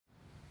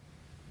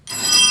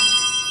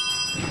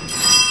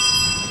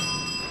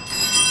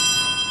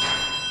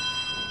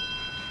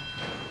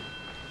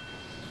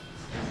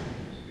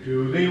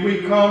To thee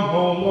we come,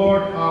 O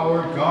Lord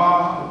our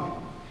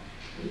God,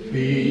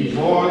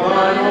 before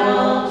thine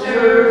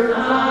altar,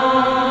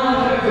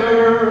 Father.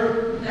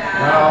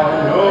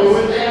 Thou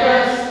knowest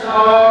best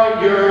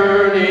our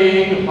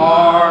yearning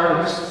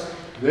hearts.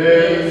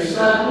 This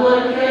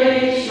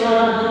supplication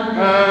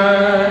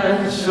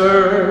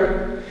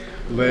answer.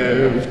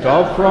 Lift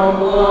up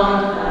from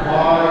on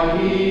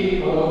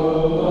high,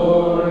 O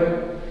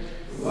Lord.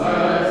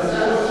 Bless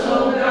us,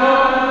 O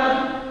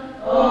God,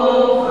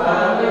 O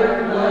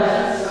Father,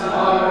 bless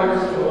our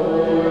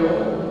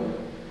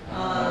toil.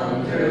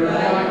 Under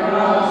thy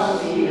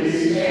cross we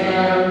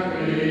stand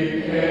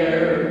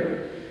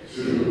prepared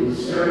to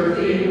serve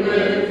thee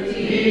with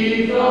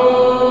devotion,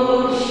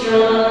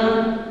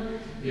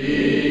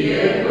 be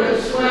it with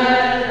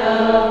sweat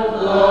of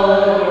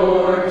blood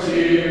or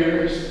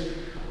tears,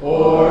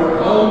 or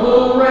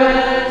humble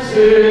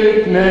resignation.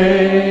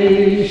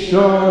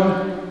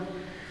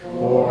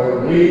 For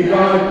we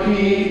thy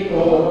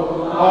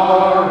people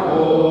are,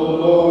 O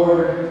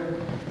Lord.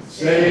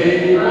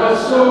 Save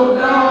us, O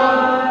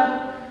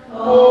God,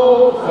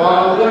 O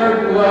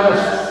Father,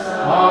 bless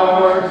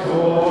our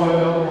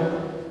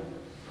toil.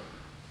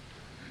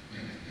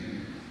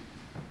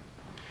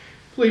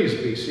 Please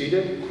be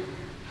seated.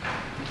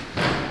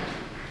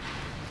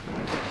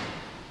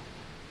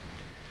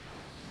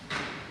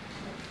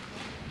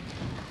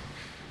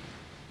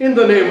 In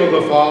the name of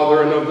the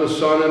Father, and of the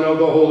Son, and of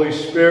the Holy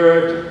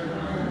Spirit.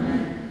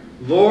 Amen.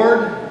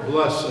 Lord,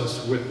 bless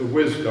us with the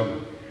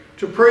wisdom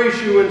to praise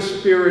you in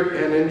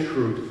spirit and in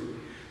truth,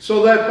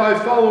 so that by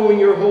following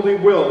your holy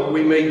will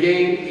we may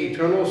gain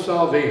eternal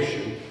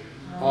salvation.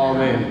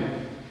 Amen.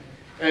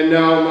 And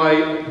now,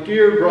 my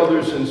dear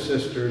brothers and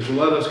sisters,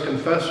 let us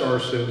confess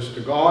our sins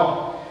to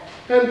God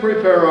and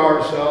prepare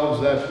ourselves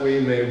that we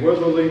may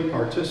worthily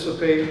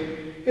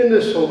participate in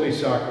this holy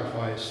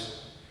sacrifice.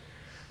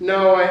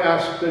 Now I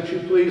ask that you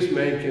please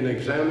make an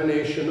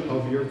examination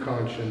of your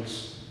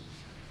conscience.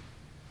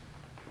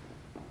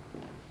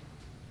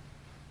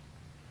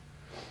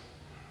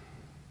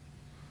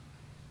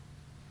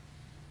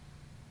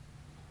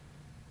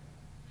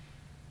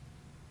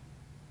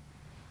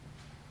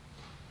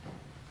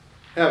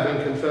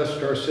 Having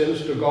confessed our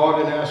sins to God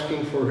and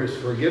asking for his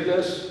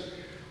forgiveness,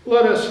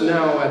 let us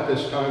now at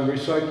this time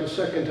recite the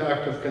second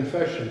act of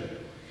confession.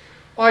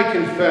 I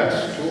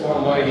confess to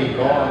Almighty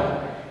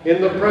God, in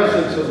the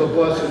presence of the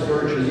Blessed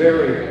Virgin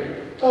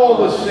Mary, all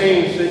the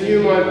saints, and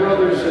you, my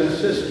brothers and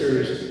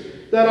sisters,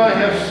 that I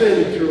have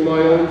sinned through my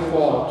own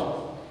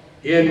fault,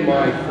 in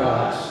my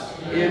thoughts,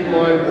 in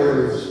my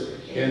words,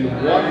 in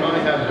what I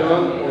have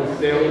done or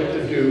failed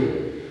to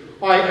do.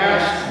 I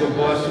ask the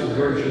Blessed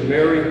Virgin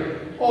Mary,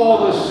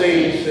 all the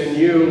saints, and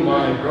you,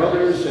 my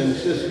brothers and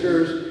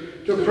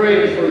sisters, to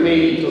pray for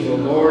me to the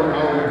Lord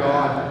our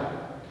God.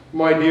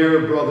 My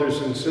dear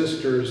brothers and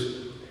sisters,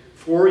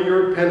 for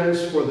your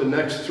penance for the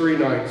next 3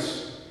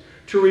 nights,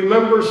 to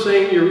remember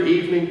saying your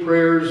evening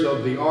prayers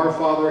of the Our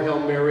Father, Hail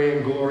Mary,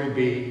 and Glory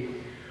Be,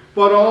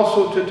 but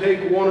also to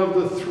take one of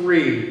the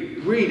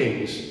 3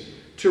 readings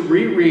to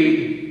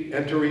reread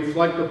and to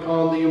reflect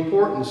upon the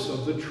importance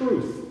of the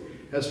truth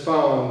as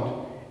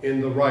found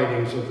in the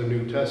writings of the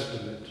New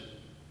Testament.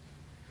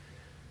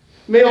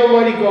 May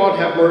Almighty God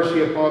have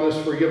mercy upon us,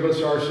 forgive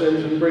us our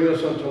sins, and bring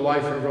us unto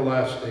life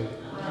everlasting.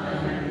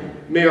 Amen.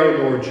 May our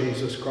Lord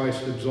Jesus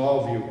Christ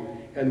absolve you,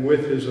 and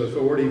with his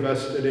authority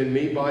vested in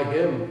me by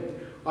him,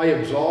 I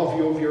absolve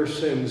you of your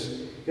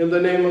sins. In the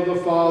name of the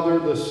Father,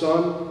 the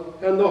Son,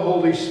 and the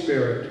Holy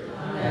Spirit.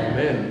 Amen.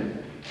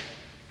 Amen.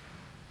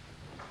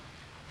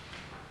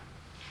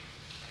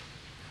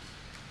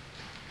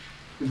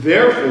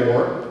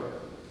 Therefore,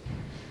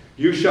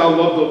 you shall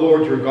love the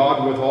Lord your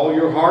God with all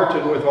your heart,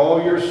 and with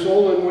all your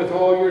soul, and with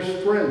all your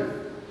strength.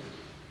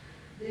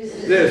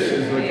 This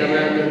is the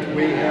commandment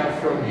we have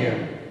from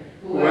him.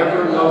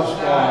 Whoever loves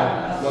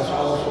God must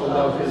also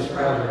love his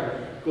brother.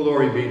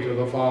 Glory be to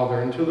the Father,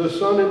 and to the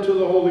Son, and to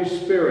the Holy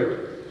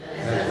Spirit,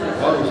 as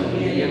it was in the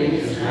beginning,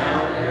 is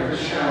now, and ever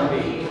shall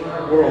be,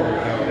 world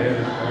without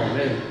end.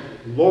 Amen.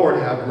 Lord,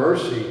 have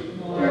mercy.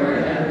 Lord,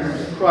 have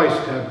mercy.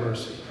 Christ, have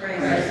mercy.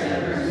 Christ,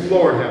 have mercy.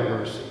 Lord, have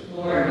mercy.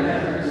 Lord,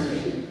 have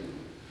mercy.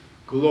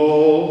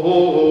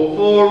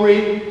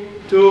 Glory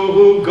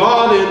to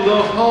God in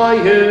the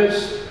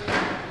highest,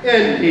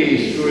 and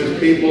peace to his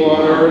people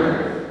on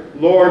earth.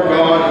 Lord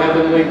God,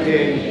 heavenly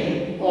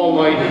King,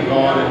 almighty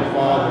God and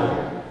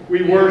Father,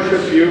 we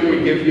worship you,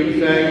 we give you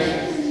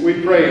thanks, we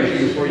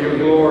praise you for your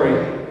glory.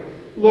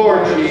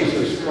 Lord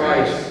Jesus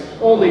Christ,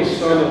 only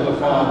Son of the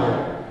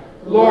Father,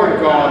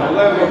 Lord God,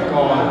 Lamb of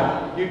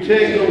God, you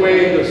take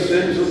away the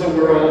sins of the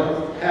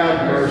world,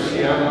 have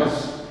mercy on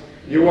us.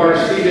 You are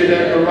seated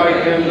at the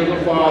right hand of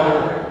the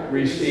Father,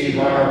 receive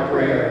our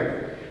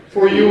prayer.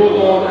 For you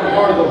alone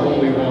are the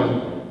Holy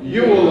One,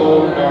 you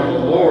alone are the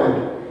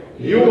Lord,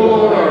 you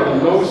alone are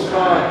the Most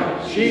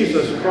High,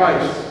 Jesus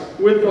Christ,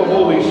 with the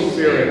Holy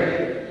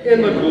Spirit,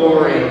 in the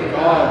glory of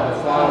God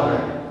the Father.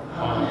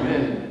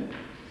 Amen.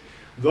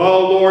 The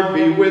Lord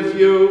be with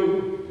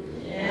you.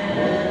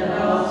 And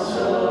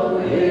also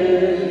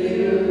with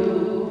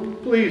you.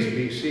 Please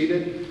be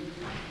seated.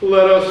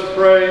 Let us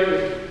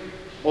pray.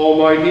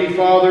 Almighty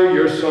Father,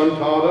 your Son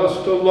taught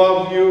us to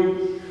love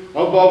you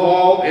above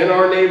all and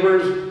our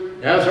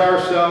neighbors as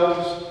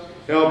ourselves.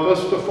 Help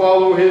us to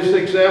follow his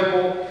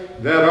example,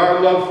 that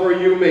our love for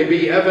you may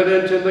be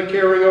evident in the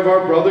caring of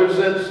our brothers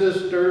and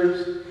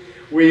sisters.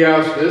 We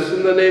ask this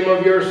in the name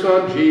of your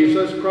Son,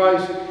 Jesus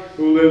Christ,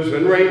 who lives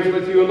and reigns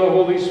with you in the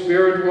Holy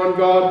Spirit, one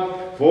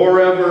God,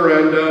 forever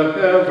and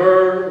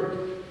ever.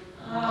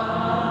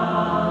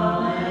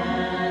 Amen.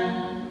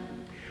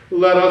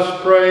 Let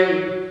us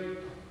pray.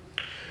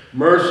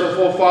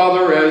 Merciful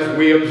Father, as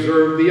we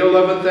observe the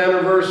 11th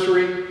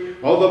anniversary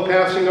of the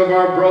passing of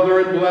our brother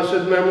in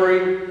blessed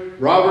memory,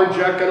 Robert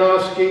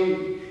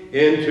Jackanoski,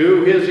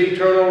 into his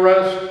eternal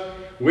rest,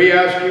 we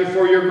ask you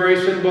for your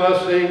grace and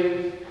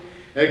blessing.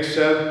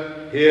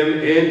 Accept him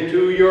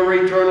into your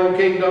eternal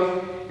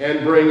kingdom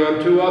and bring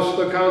unto us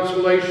the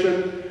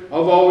consolation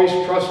of always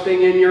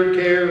trusting in your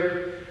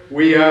care.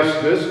 We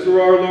ask this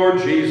through our Lord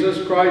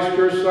Jesus Christ,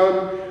 your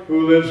Son,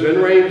 who lives and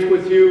reigns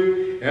with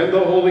you and the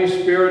Holy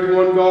Spirit,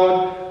 one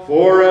God,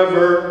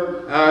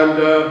 forever and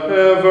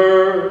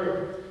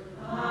ever.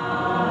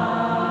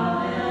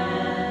 Amen.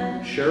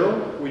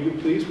 Cheryl, will you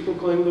please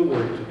proclaim the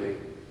word today?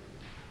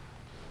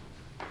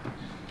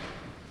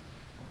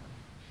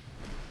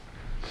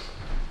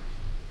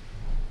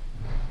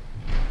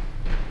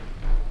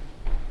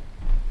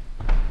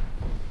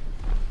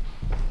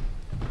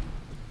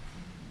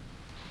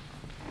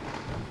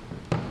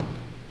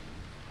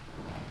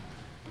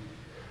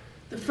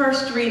 The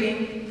first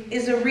reading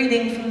is a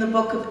reading from the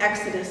book of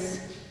Exodus.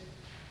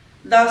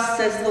 Thus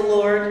says the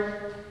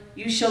Lord,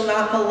 you shall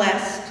not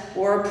molest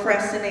or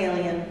oppress an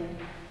alien,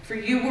 for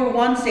you were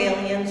once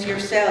aliens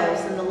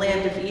yourselves in the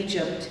land of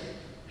Egypt.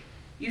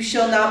 You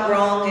shall not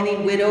wrong any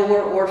widow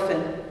or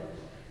orphan.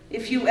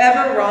 If you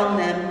ever wrong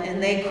them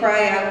and they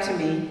cry out to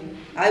me,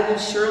 I will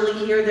surely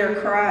hear their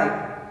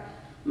cry.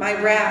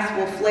 My wrath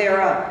will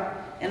flare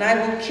up, and I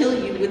will kill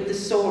you with the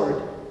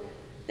sword.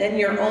 Then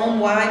your own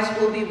wives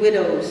will be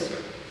widows,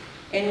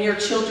 and your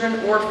children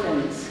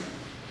orphans.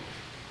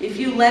 If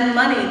you lend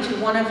money to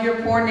one of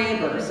your poor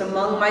neighbors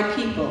among my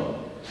people,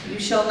 you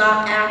shall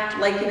not act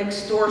like an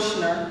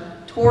extortioner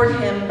toward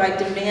him by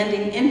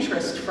demanding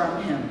interest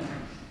from him.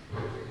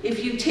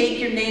 If you take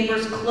your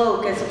neighbor's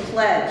cloak as a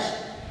pledge,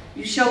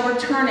 you shall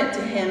return it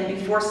to him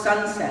before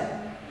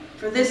sunset,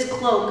 for this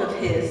cloak of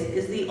his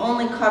is the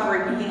only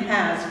covering he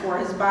has for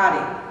his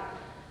body.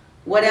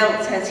 What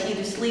else has he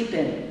to sleep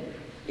in?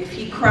 If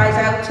he cries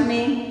out to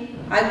me,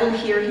 I will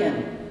hear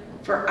him,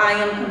 for I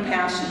am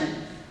compassionate.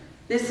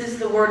 This is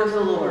the word of the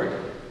Lord.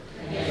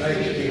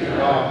 Thanks be to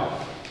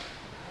God.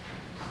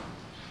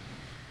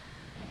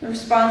 The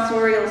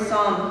responsorial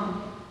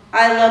psalm.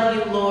 I love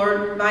you,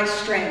 Lord, my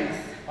strength.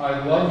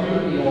 I love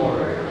you,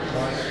 Lord,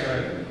 my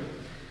strength.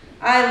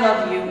 I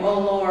love you, O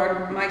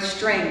Lord, my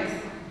strength.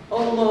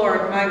 O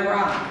Lord, my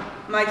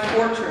rock, my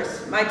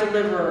fortress, my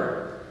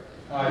deliverer.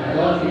 I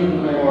love you,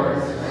 Lord,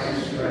 my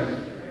strength.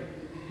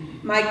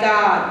 My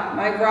God,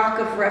 my rock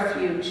of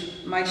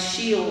refuge, my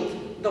shield,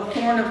 the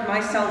horn of my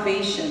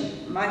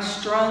salvation, my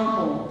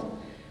stronghold.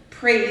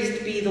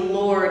 Praised be the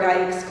Lord,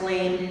 I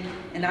exclaim,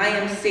 and I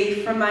am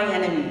safe from my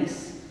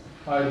enemies.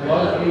 I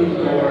love you,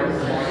 Lord,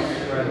 my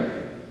strength.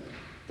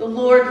 The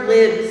Lord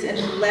lives, and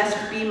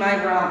blessed be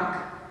my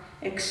rock.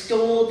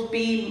 Extolled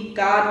be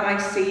God, my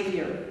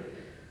Savior.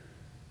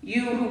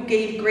 You who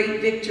gave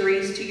great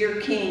victories to your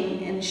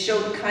king and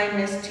showed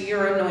kindness to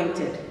your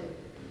anointed.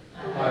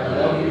 I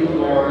love you,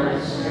 Lord,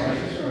 my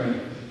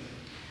strength.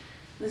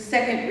 The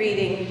second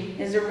reading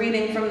is a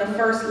reading from the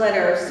first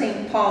letter of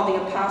St. Paul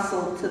the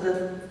Apostle to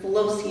the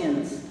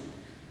Colossians.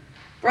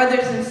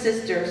 Brothers and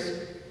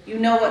sisters, you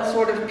know what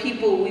sort of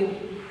people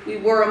we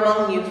were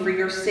among you for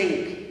your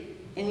sake,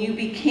 and you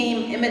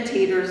became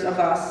imitators of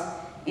us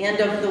and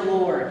of the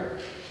Lord,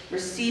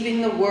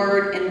 receiving the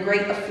word in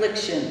great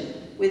affliction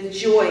with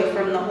joy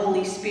from the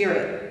Holy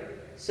Spirit,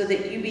 so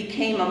that you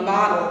became a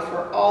model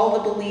for all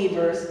the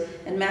believers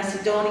in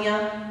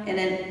Macedonia and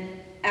in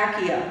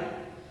Achaia.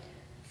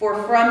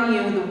 For from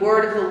you the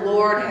word of the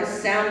Lord has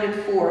sounded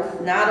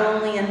forth, not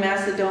only in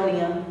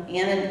Macedonia and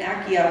in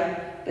Achaia,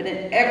 but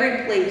in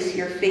every place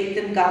your faith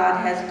in God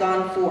has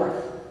gone forth,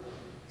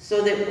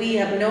 so that we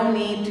have no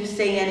need to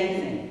say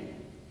anything.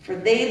 For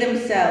they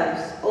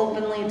themselves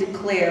openly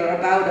declare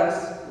about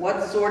us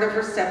what sort of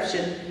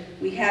reception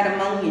we had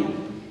among you,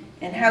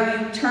 and how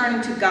you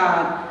turned to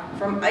God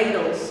from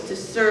idols to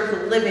serve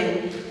the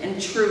living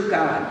and true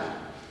God,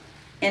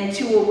 and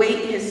to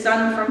await his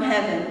Son from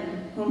heaven,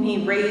 whom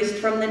he raised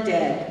from the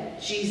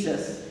dead,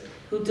 Jesus,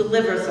 who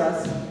delivers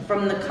us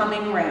from the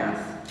coming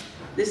wrath.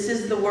 This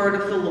is the word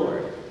of the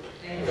Lord.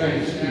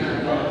 Thanks be to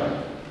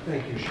God.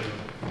 Thank you, Cheryl.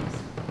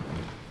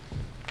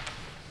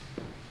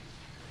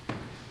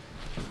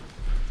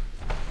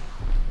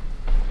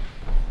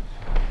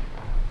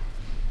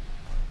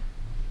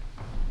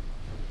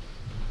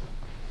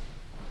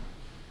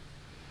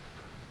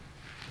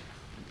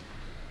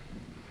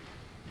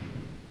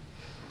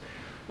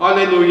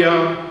 Alleluia,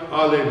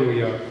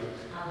 alleluia.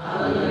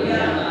 Alleluia,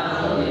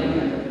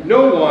 alleluia.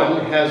 No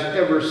one has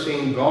ever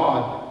seen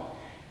God.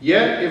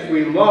 Yet if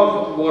we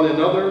love one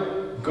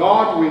another,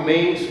 God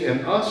remains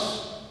in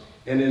us,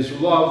 and his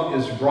love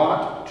is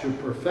brought to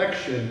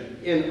perfection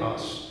in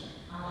us.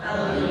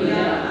 Hallelujah,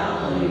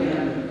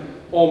 hallelujah.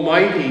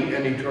 Almighty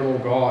and eternal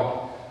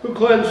God, who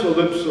cleansed the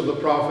lips of the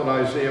prophet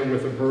Isaiah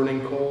with a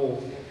burning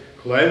coal,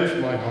 cleanse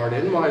my heart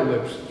and my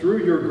lips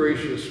through your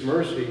gracious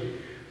mercy,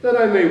 that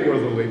I may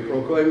worthily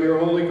proclaim your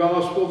holy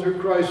gospel through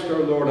Christ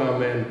our Lord.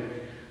 Amen.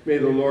 May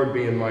the Lord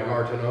be in my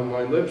heart and on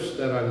my lips,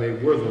 that I may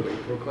worthily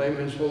proclaim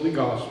his holy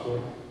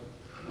gospel.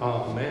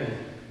 Amen.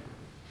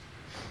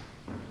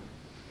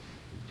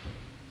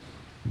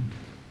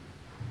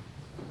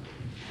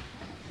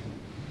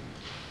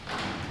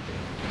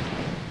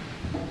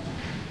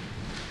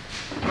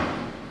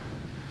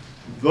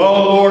 The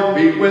Lord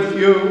be with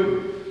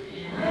you.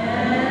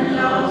 And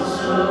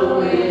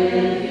also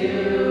with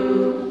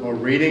you. A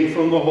reading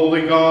from the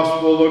Holy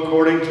Gospel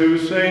according to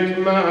St.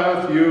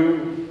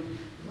 Matthew.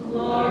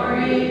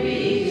 Glory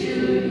be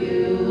to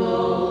you,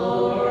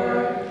 O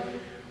Lord.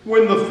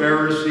 When the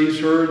Pharisees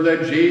heard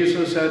that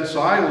Jesus had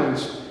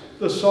silenced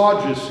the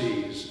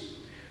Sadducees,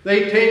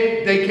 they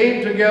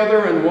came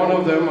together, and one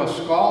of them, a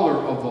scholar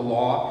of the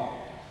law,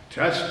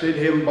 tested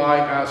him by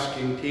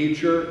asking,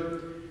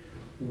 "Teacher,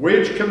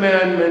 which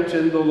commandment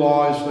in the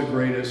law is the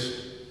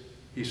greatest?"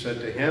 He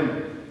said to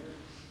him,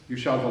 "You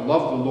shall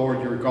love the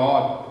Lord your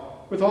God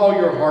with all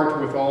your heart,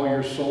 with all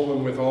your soul,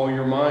 and with all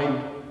your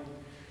mind.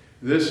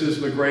 This is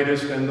the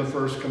greatest and the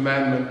first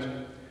commandment.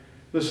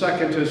 The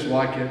second is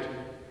like it.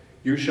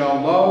 You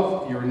shall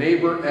love your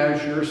neighbor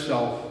as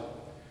yourself.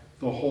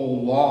 The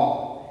whole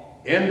law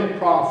and the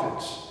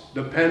prophets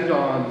depend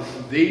on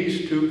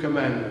these two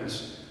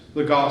commandments."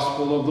 The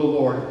gospel of the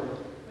Lord.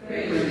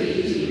 Praise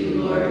be to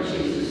you, Lord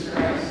Jesus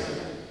Christ.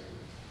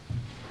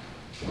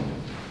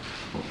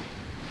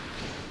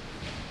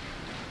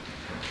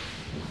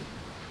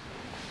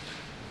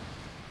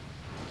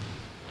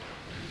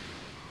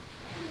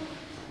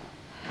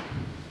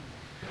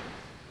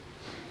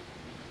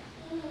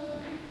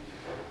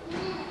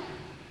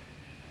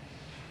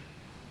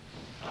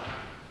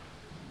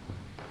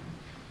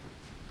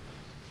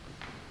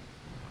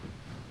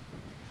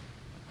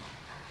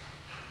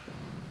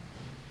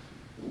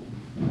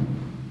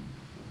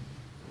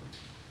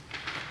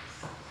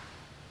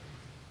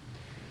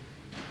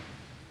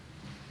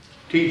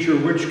 Teacher,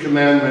 which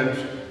commandment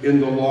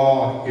in the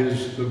law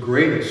is the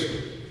greatest?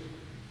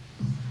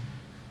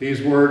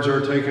 These words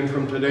are taken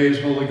from today's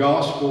Holy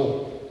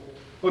Gospel,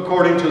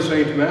 according to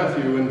St.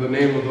 Matthew, in the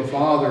name of the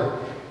Father,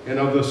 and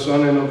of the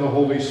Son, and of the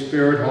Holy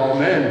Spirit.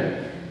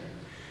 Amen.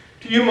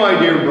 To you, my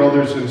dear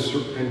brothers in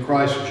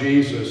Christ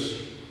Jesus,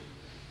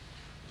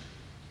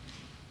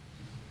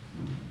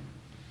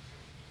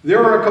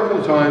 there are a couple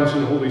of times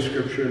in Holy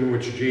Scripture in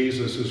which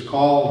Jesus is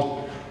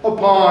called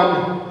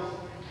upon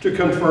to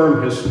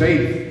confirm his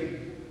faith.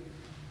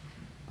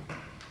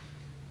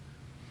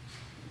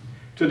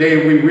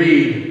 Today we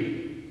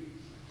read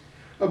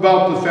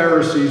about the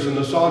Pharisees and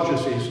the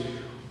Sadducees.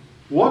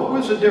 What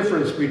was the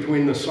difference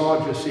between the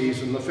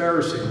Sadducees and the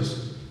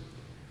Pharisees?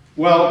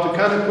 Well, to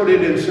kind of put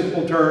it in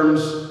simple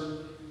terms,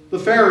 the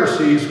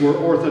Pharisees were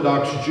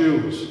Orthodox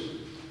Jews.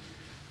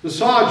 The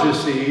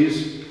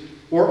Sadducees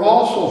were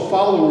also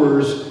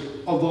followers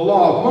of the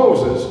law of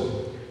Moses,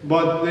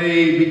 but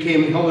they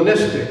became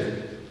Hellenistic,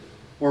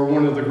 or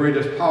one of the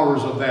greatest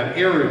powers of that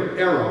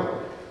era,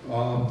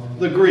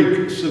 the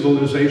Greek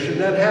civilization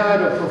that had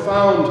a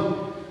profound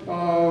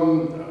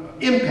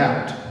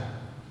impact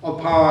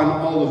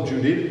upon all of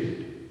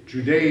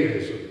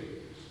Judaism.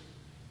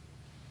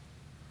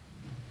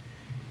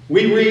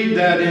 We read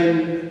that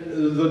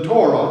in the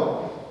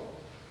Torah,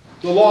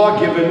 the law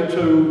given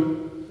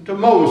to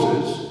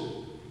Moses,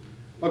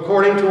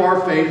 according to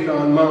our faith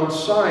on Mount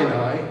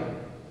Sinai,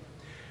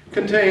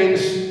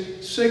 contains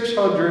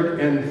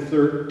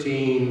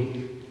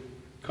 613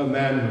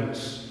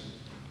 commandments.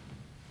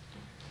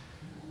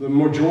 The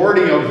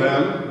majority of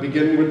them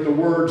begin with the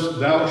words,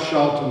 "Thou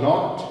shalt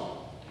not,"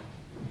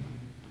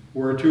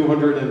 where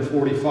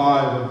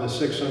 245 of the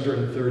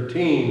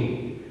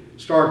 613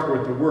 start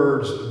with the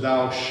words,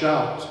 "Thou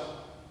shalt."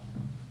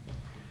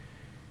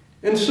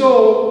 And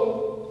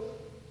so,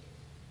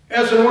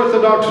 as an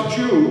Orthodox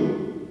Jew,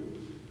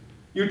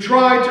 you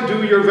try to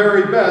do your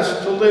very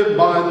best to live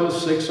by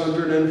those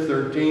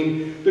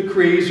 613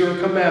 decrees or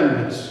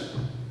commandments.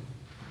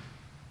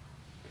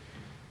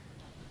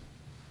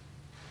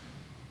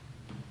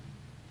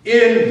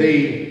 In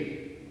the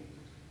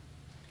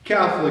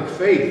Catholic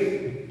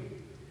faith,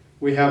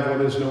 we have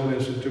what is known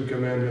as the two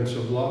commandments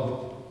of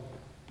love.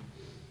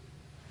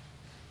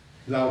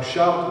 Thou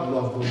shalt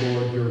love the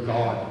Lord your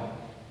God.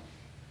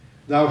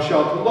 Thou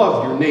shalt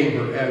love your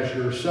neighbor as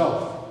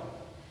yourself.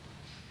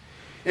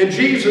 And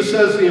Jesus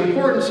says the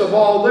importance of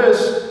all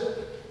this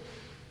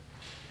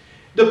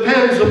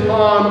depends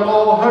upon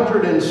all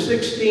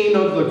 116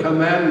 of the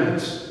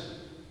commandments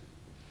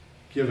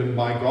given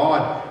by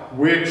God,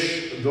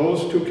 which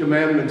those two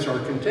commandments are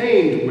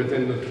contained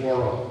within the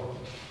Torah.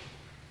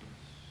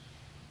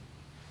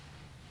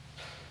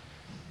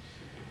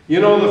 You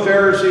know, the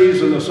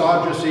Pharisees and the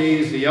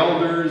Sadducees, the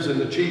elders and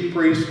the chief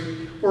priests,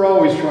 were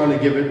always trying to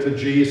give it to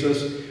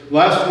Jesus.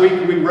 Last week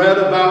we read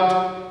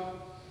about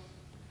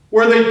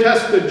where they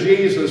tested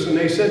Jesus and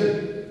they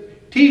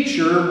said,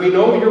 "Teacher, we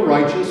know you're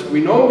righteous. We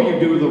know you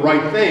do the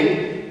right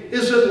thing.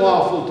 Is it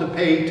lawful to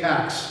pay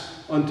tax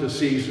unto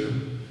Caesar?"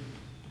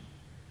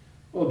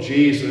 Well,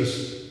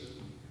 Jesus,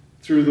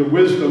 through the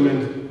wisdom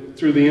and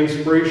through the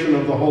inspiration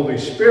of the Holy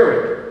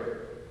Spirit,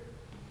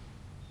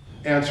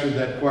 answered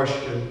that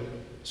question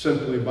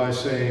simply by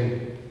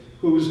saying,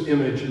 "Whose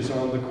image is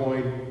on the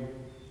coin?"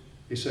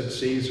 He said,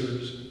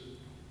 "Caesar's."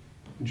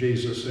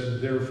 Jesus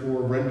said,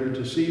 "Therefore render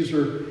to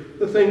Caesar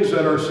the things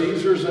that are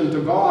Caesar's, and to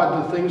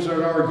God the things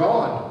that are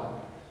God."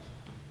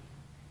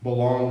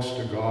 Belongs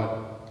to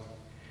God.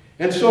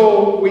 And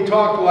so we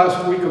talked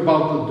last week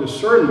about the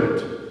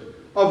discernment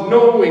of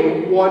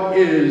knowing what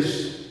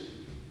is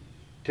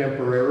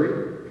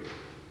temporary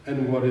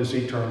and what is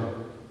eternal.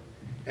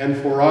 And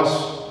for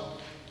us,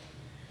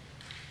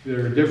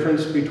 the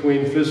difference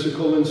between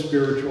physical and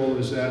spiritual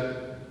is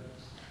that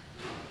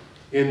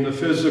in the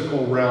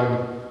physical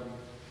realm,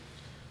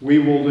 we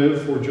will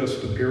live for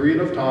just a period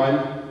of time,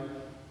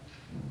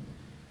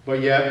 but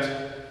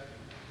yet,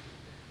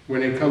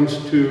 when it comes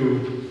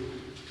to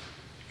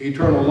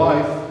eternal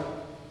life,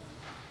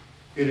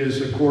 it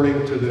is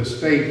according to this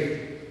faith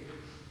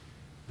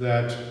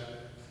that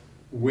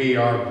we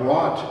are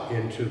brought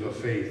into the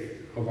faith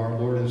of our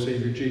Lord and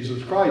Savior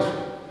Jesus Christ.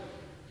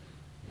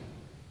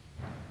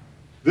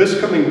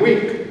 This coming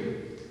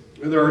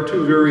week, there are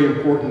two very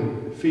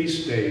important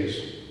feast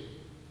days.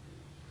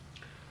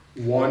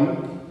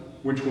 One,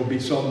 which will be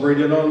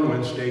celebrated on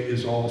Wednesday,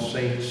 is All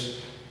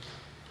Saints.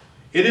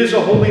 It is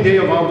a holy day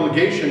of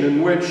obligation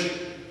in which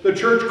the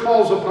church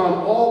calls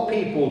upon all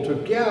people to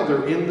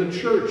gather in the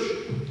church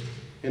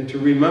and to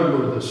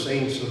remember the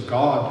saints of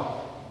God.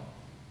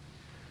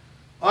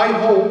 I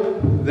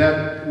hope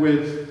that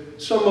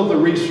with some of the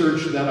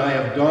research that I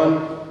have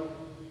done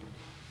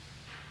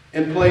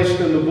and placed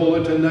in the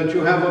bulletin, that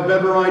you have a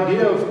better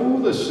idea of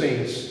who the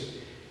saints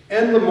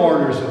and the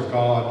martyrs of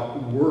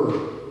God were.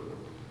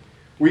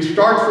 We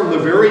start from the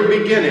very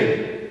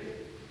beginning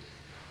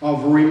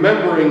of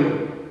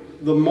remembering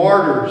the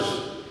martyrs,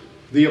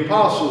 the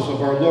apostles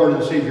of our Lord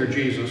and Savior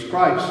Jesus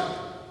Christ.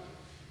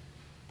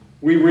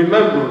 We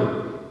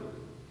remember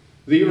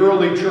the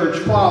early church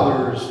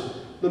fathers,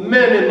 the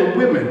men and the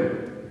women.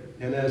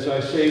 And as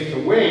I say to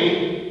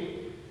Wayne,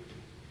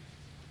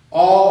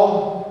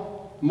 all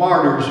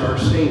martyrs are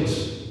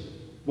saints,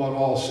 but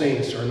all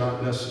saints are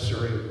not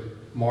necessarily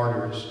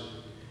martyrs.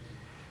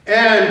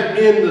 And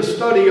in the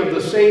study of the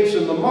saints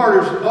and the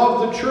martyrs of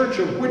the church,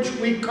 of which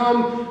we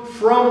come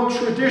from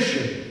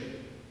tradition,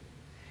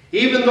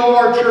 even though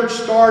our church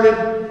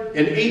started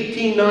in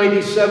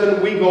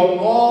 1897, we go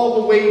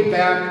all the way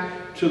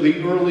back to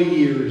the early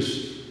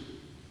years.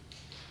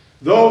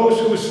 Those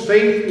whose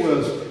faith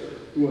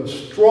was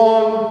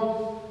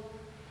strong,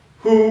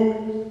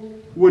 who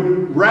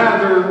would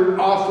rather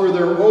offer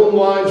their own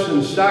lives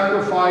in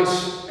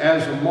sacrifice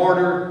as a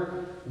martyr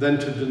than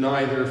to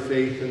deny their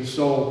faith. And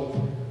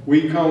so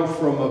we come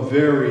from a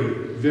very,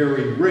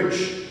 very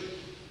rich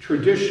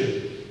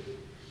tradition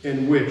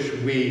in which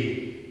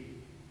we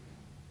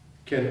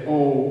can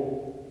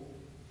owe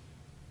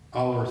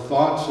our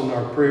thoughts and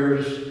our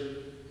prayers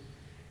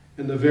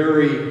and the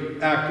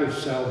very act of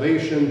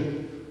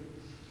salvation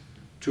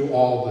to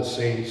all the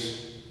saints.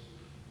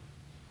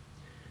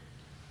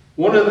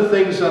 One of the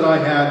things that I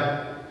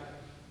had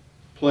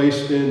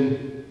placed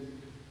in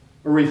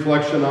a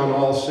reflection on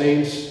all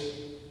saints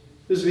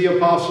is the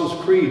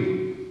Apostles'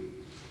 Creed.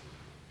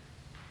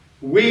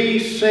 We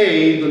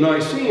say the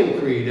Nicene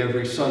Creed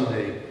every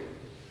Sunday,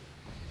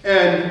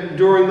 and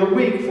during the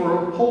week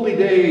for holy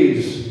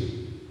days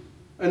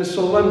and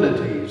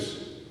solemnities.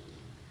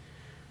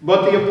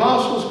 But the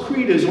Apostles'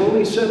 Creed is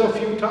only said a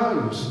few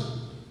times.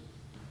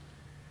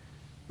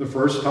 The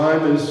first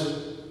time is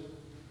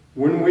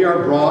when we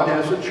are brought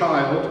as a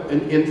child,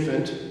 an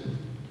infant,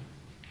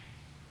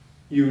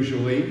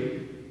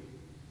 usually,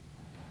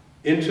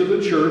 into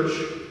the church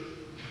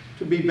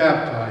to be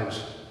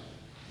baptized.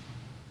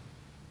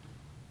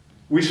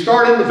 We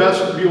start in the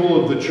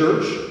vestibule of the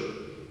church,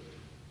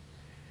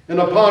 and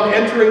upon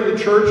entering the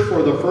church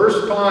for the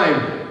first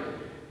time,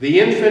 the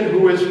infant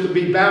who is to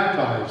be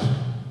baptized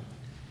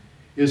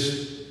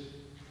is,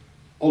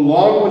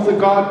 along with the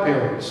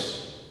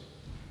godparents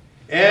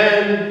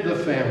and the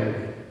family,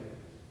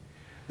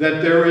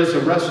 that there is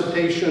a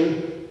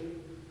recitation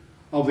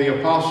of the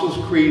Apostles'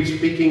 Creed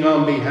speaking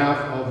on behalf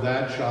of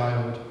that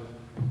child.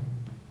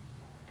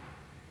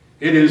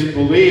 It is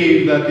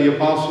believed that the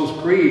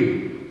Apostles'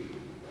 Creed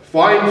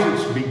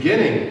finds its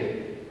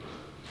beginning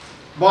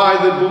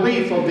by the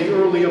belief of the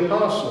early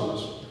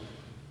apostles.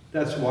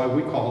 That's why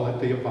we call it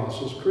the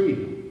Apostles'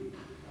 Creed.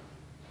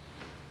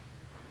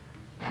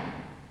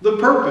 The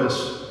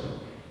purpose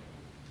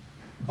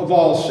of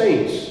All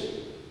Saints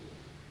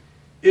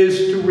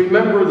is to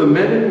remember the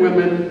men and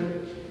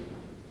women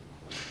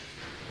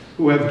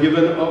who have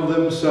given of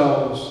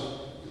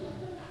themselves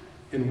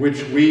in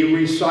which we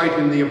recite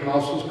in the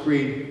Apostles'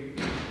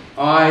 Creed,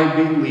 I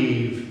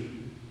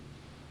believe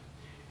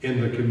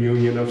in the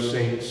communion of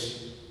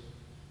saints.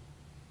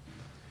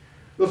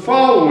 The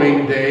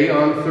following day,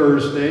 on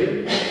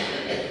Thursday,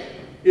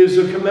 is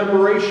a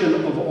commemoration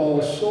of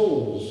All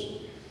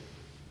Souls.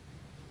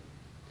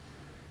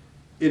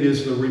 It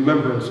is the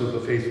remembrance of the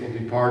faithful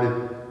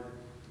departed.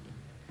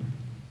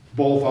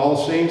 Both All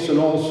Saints and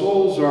All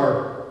Souls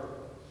are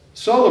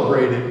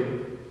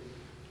celebrated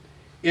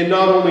in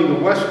not only the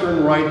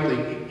Western Rite,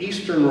 the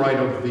Eastern Rite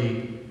of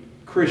the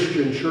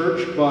Christian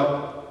Church,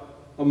 but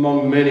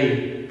among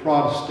many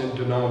Protestant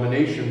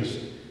denominations,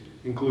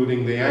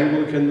 including the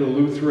Anglican, the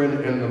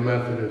Lutheran, and the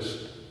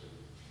Methodist.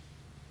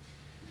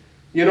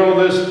 You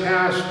know, this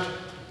past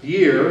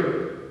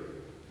year,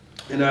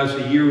 and as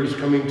the year is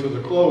coming to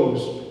the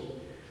close,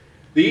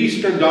 the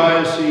Eastern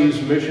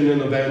Diocese Mission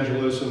and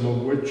Evangelism,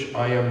 of which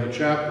I am the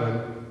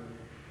chaplain,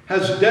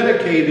 has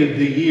dedicated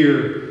the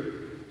year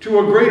to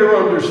a greater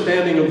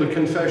understanding of the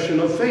confession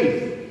of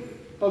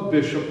faith of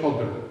Bishop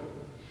Hugger.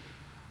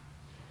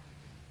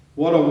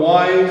 What a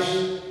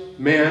wise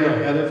man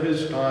ahead of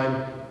his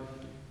time.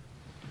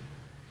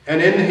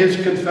 And in his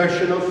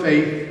confession of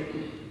faith,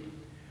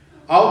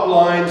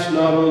 outlines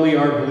not only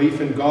our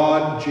belief in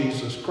God,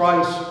 Jesus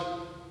Christ,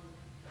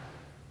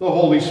 the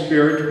Holy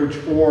Spirit, which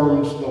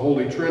forms the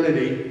Holy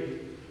Trinity,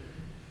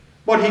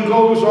 but he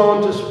goes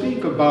on to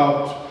speak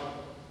about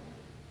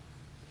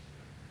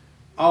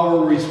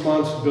our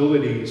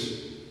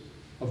responsibilities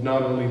of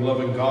not only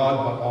loving God,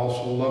 but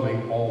also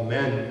loving all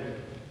men.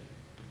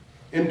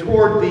 And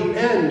toward the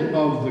end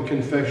of the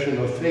confession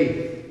of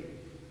faith,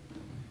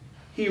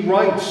 he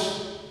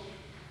writes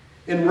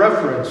in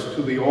reference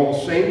to the All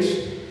Saints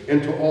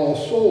and to all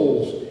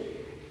souls,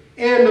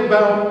 and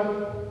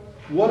about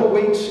what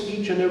awaits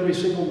each and every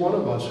single one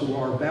of us who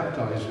are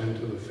baptized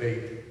into the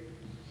faith.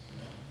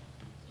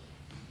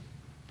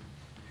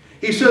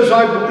 He says,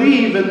 I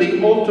believe in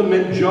the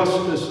ultimate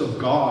justice of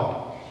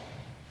God,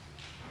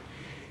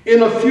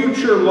 in a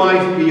future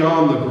life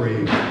beyond the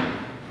grave,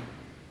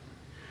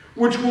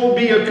 which will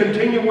be a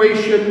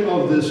continuation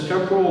of this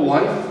temporal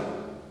life,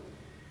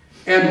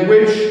 and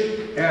which,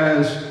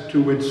 as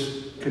to its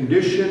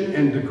condition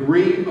and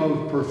degree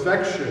of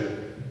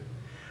perfection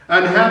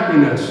and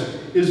happiness,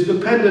 is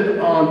dependent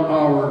on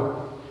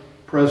our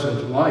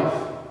present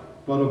life,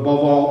 but above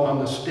all on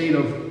the state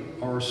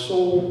of our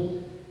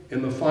soul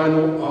in the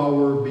final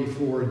hour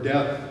before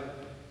death.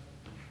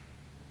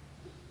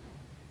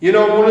 You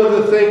know, one of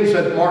the things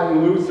that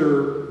Martin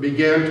Luther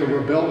began to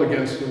rebel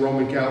against the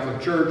Roman Catholic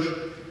Church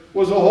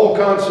was the whole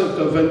concept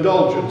of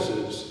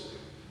indulgences.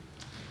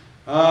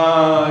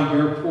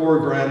 Your poor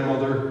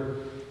grandmother.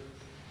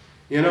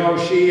 You know,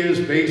 she is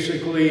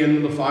basically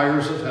in the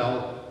fires of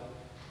hell.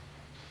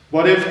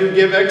 But if you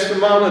give X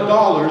amount of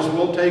dollars,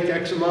 we'll take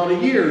X amount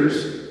of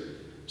years,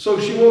 so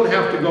she won't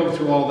have to go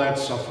through all that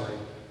suffering.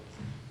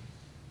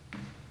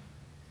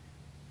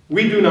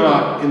 We do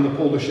not, in the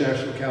Polish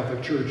National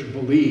Catholic Church,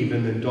 believe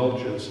in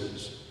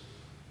indulgences.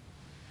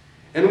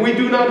 And we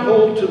do not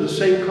hold to the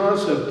same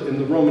concept in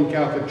the Roman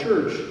Catholic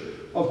Church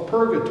of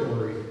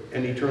purgatory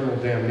and eternal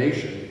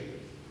damnation.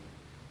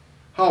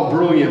 How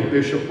brilliant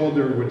Bishop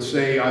Hugger would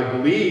say, I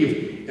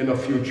believe in a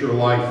future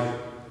life,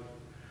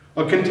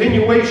 a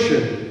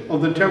continuation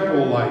of the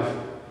temporal life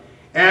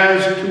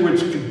as to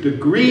its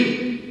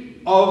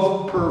degree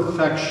of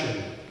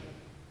perfection.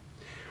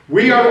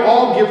 We are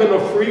all given a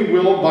free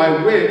will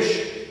by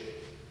which,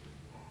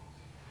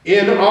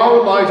 in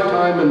our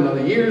lifetime and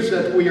the years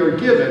that we are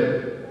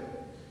given,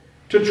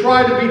 to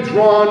try to be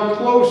drawn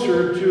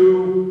closer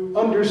to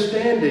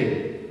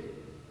understanding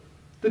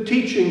the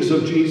teachings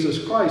of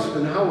Jesus Christ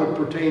and how it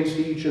pertains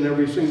to each and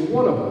every single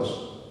one of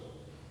us.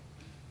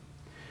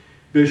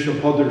 Bishop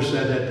Hugger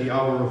said at the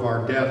hour of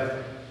our death,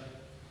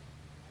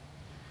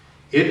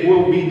 it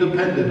will be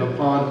dependent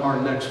upon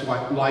our next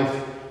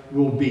life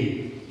will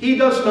be. He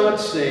does not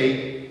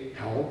say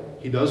hell.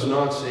 He does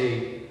not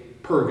say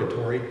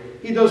purgatory.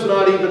 He does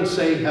not even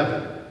say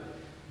heaven.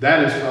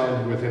 That is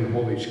found within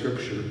Holy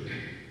Scripture.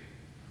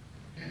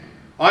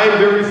 I am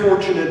very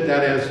fortunate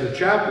that as the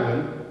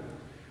chaplain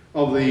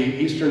of the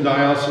Eastern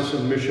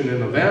Diocesan Mission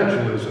and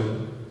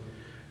Evangelism,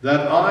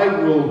 that I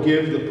will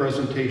give the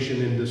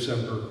presentation in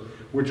December,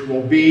 which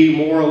will be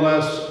more or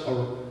less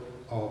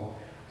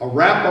a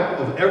wrap-up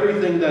of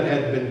everything that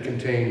had been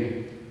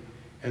contained.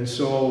 And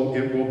so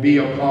it will be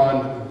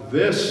upon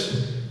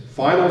this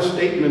final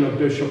statement of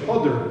Bishop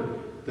Hugger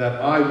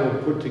that I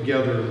will put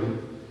together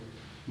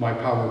my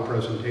power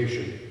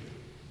presentation.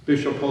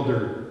 Bishop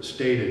Hugger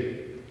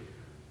stated,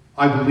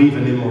 I believe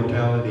in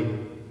immortality,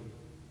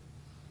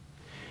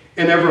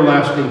 in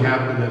everlasting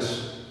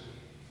happiness,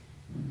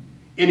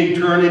 in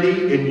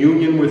eternity, in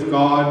union with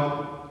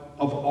God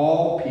of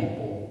all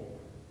people,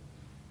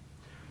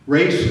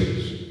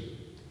 races,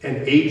 and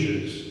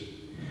ages,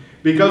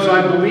 because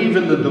I believe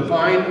in the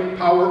divine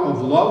power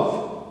of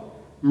love,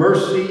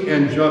 mercy,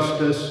 and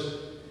justice,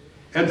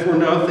 and for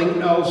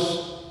nothing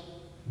else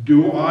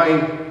do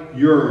I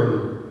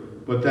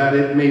yearn, but that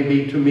it may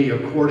be to me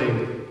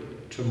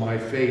according to my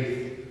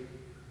faith.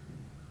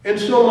 And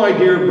so, my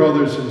dear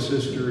brothers and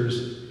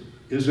sisters,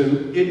 it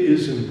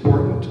is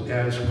important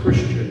as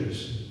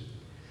Christians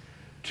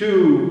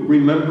to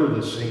remember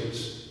the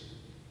saints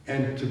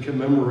and to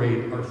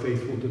commemorate our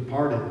faithful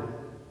departed.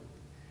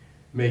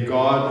 May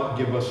God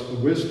give us the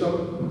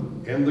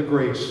wisdom and the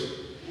grace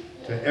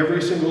to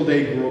every single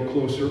day grow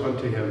closer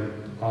unto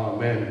him.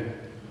 Amen.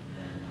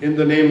 In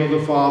the name of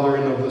the Father,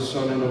 and of the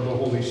Son, and of the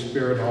Holy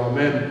Spirit.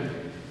 Amen.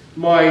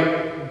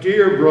 My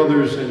dear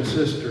brothers and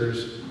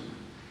sisters,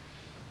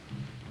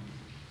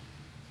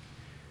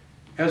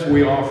 as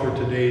we offer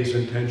today's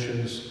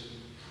intentions,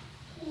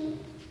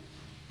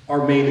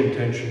 our main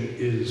intention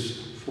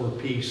is for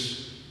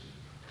peace.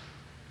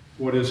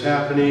 What is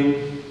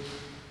happening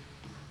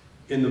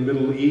in the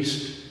Middle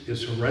East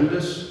is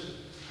horrendous.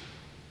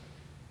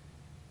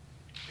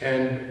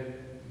 And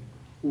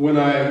when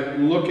I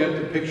look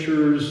at the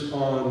pictures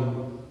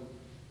on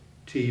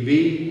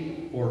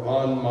TV or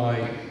on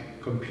my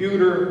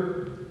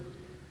computer,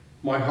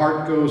 my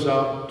heart goes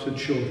out to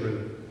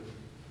children.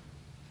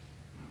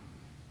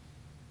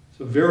 It's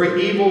a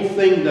very evil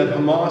thing that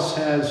Hamas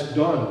has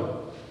done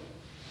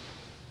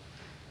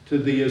to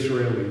the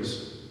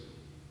Israelis.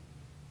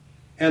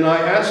 And I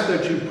ask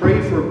that you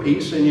pray for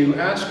peace and you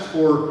ask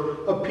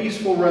for a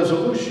peaceful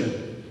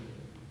resolution.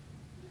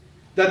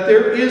 That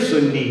there is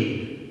a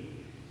need.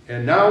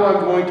 And now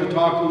I'm going to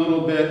talk a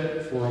little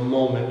bit for a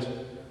moment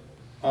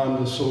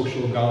on the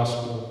social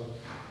gospel.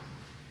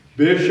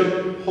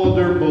 Bishop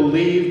Holder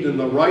believed in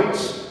the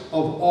rights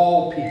of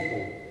all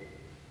people.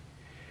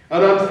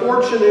 And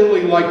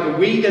unfortunately, like the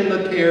wheat and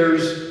the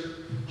tares,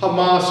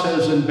 Hamas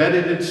has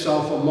embedded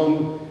itself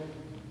among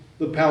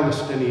the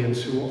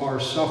Palestinians who are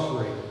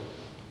suffering.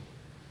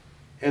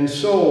 And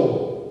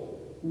so,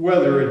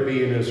 whether it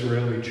be an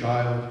Israeli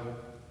child,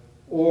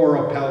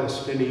 or a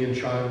Palestinian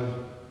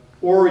child,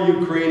 or a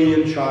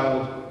Ukrainian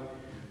child,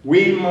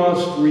 we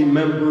must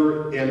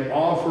remember and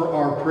offer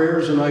our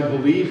prayers, and I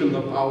believe in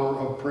the power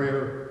of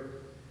prayer,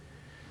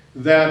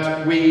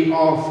 that we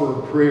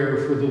offer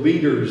prayer for the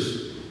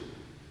leaders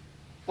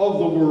of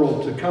the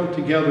world to come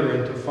together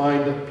and to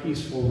find a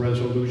peaceful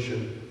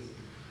resolution.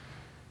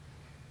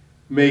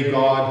 May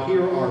God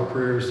hear our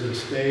prayers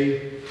this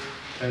day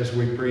as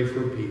we pray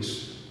for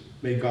peace.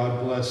 May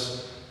God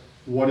bless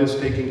what is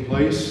taking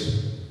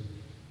place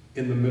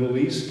in the Middle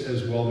East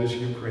as well as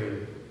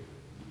Ukraine.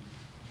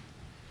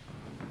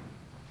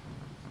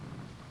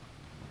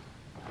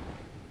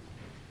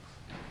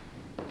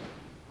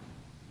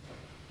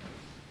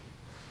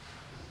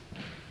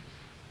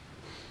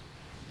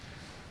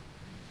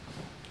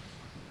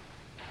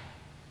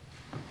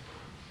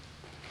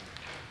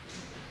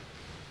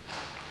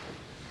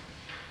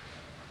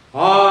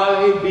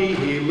 I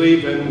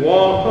believe in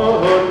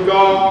one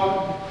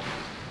God,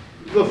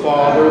 the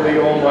Father,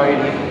 the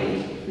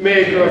Almighty,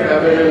 maker of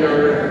heaven and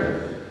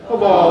earth,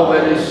 of all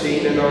that is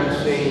seen and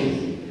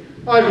unseen.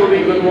 I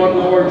believe in one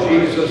Lord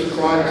Jesus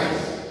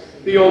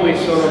Christ, the only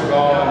Son of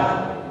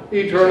God,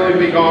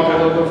 eternally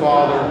begotten of the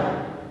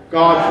Father,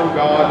 God from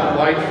God,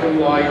 light from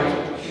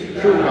light,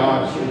 true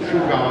God from true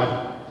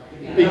God,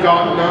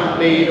 begotten, not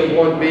made, of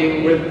one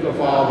being with the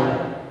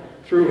Father.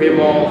 Through him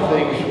all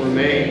things were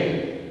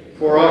made.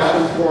 For us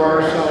and for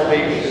our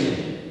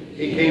salvation,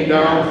 he came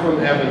down from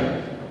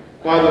heaven.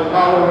 By the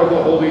power of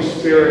the Holy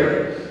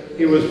Spirit,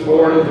 he was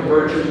born of the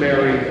Virgin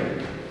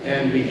Mary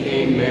and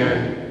became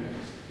man.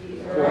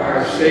 For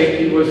our sake,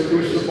 he was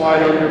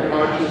crucified under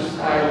Pontius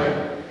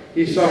Pilate.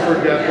 He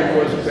suffered death and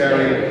was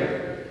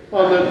buried.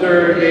 On the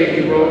third day,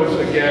 he rose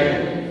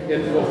again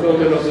in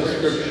fulfillment of the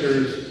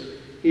Scriptures.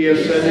 He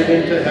ascended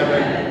into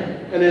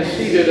heaven and is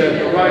seated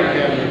at the right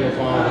hand of the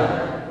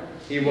Father.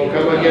 He will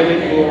come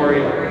again in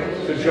glory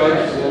to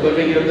judge the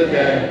living and the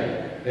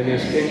dead, and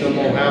his kingdom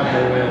will have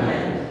no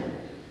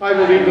end. I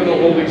believe in the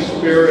Holy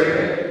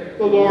Spirit,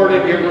 the Lord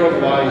and giver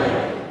of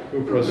life,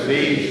 who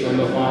proceeds from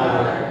the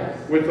Father.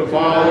 With the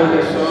Father and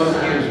the Son,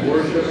 he is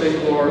worshipped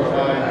and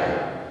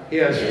glorified. He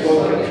has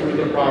spoken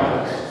through the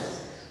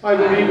prophets. I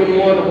believe in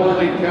one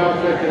holy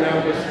Catholic and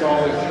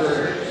Apostolic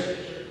Church.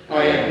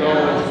 I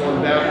acknowledge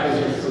one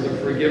baptism for the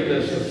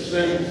forgiveness of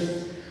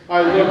sins.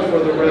 I look for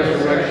the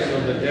resurrection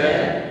of the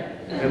dead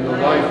and the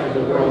life of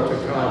the world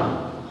to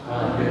come.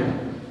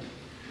 Amen.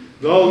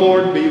 The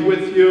Lord be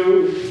with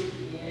you.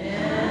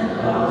 And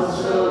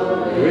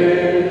also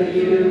with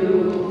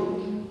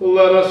you.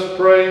 Let us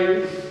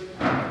pray.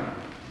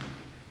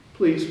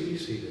 Please be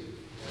seated.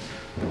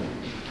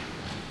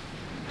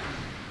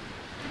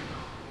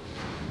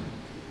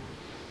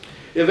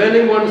 If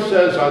anyone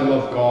says, I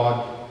love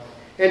God,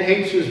 and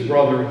hates his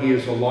brother, he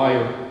is a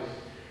liar.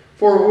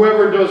 For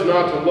whoever does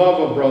not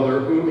love a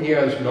brother whom he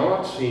has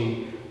not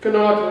seen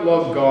cannot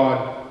love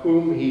God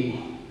whom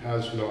he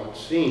has not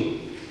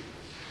seen.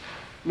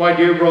 My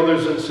dear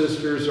brothers and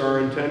sisters, our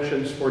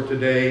intentions for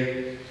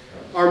today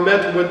are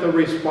met with the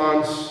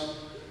response,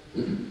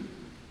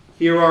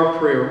 hear our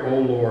prayer, O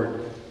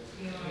Lord.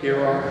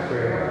 Hear our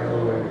prayer,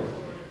 O Lord.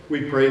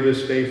 We pray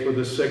this day for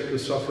the sick, the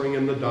suffering,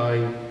 and the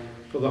dying,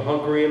 for the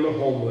hungry and the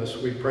homeless.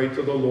 We pray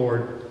to the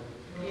Lord.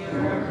 Hear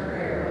our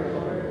prayer, O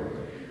Lord.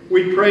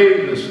 We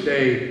pray this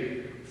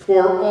day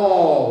for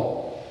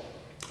all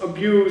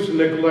abused and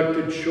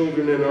neglected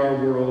children in our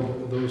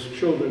world, those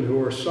children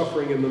who are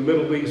suffering in the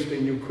Middle East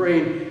and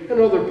Ukraine and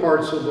other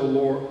parts of the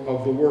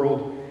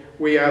world.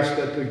 We ask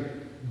that the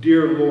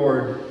dear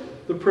Lord,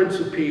 the Prince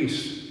of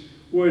Peace,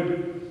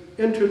 would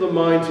enter the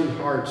minds and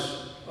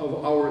hearts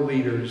of our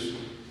leaders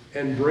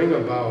and bring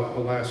about a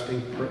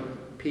lasting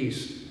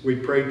peace. We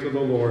pray to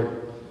the Lord.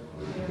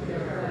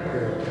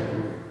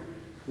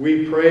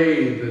 We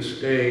pray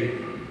this day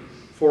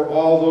for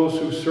all those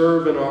who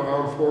serve in our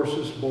armed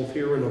forces, both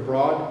here and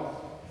abroad,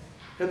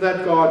 and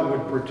that God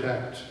would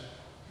protect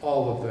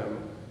all of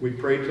them. We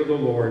pray to the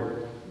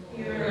Lord.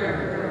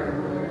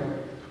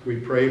 We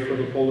pray for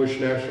the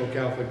Polish National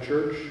Catholic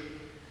Church,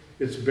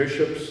 its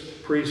bishops,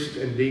 priests,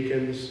 and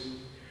deacons.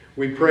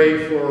 We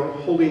pray for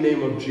Holy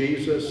Name of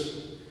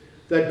Jesus,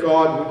 that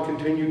God would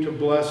continue to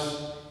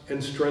bless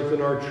and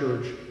strengthen our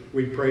church.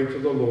 We pray to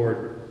the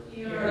Lord.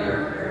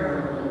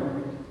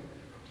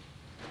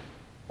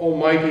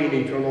 Almighty and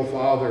eternal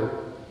Father,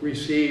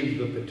 receive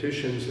the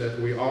petitions that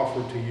we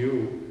offer to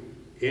you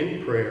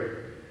in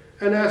prayer,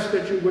 and ask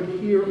that you would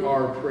hear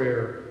our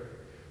prayer.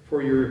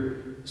 For your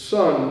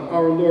Son,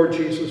 our Lord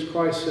Jesus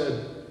Christ,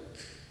 said,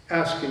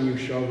 "Ask and you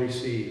shall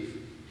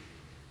receive."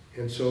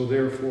 And so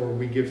therefore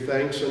we give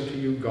thanks unto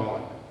you,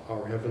 God,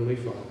 our Heavenly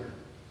Father.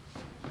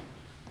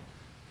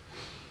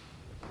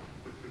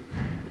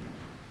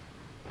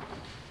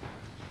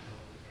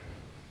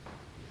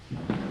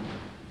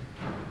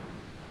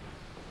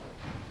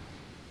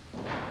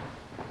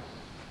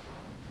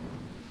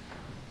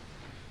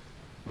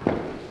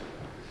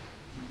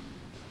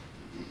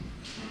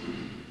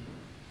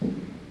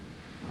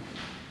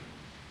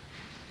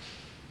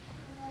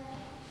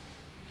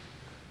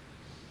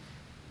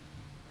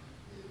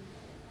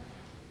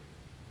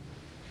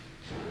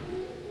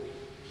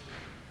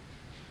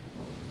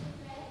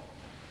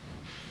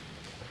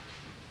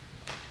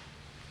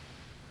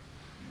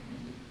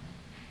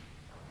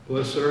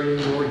 Blessed are you,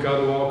 Lord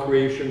God of all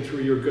creation,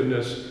 through your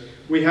goodness.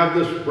 We have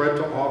this bread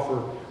to offer,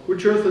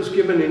 which earth has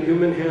given and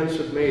human hands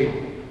have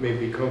made, may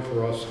become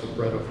for us the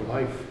bread of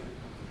life.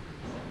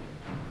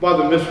 By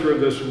the mystery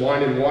of this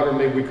wine and water,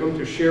 may we come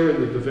to share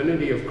in the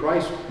divinity of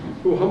Christ,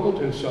 who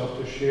humbled himself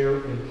to share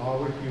in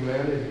our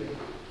humanity.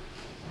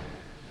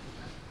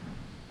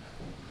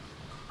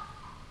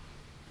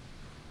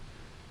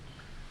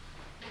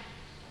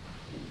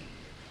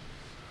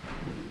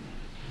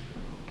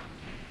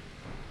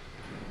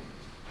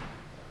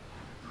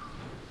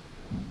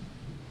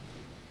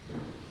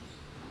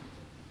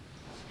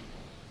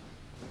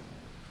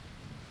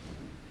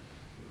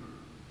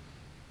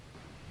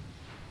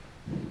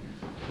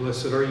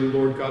 Blessed are you,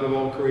 Lord God of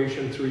all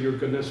creation. Through your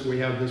goodness we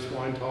have this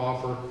wine to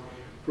offer.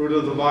 Fruit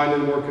of the vine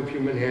and work of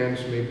human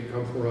hands may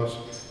become for us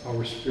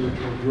our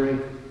spiritual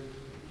drink.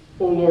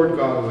 O Lord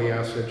God, we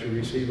ask that you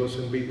receive us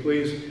and be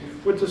pleased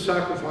with the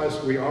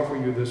sacrifice we offer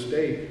you this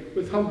day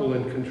with humble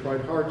and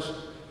contrite hearts.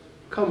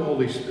 Come,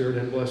 Holy Spirit,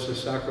 and bless the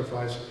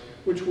sacrifice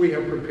which we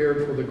have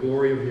prepared for the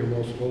glory of your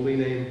most holy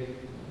name.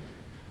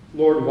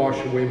 Lord, wash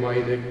away my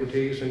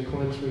iniquities and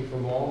cleanse me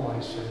from all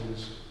my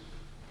sins.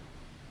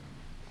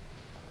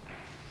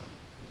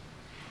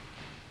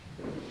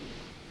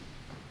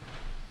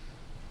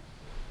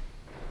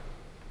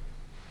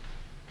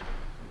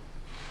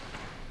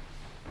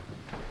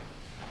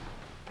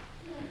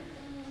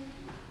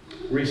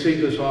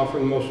 Receive this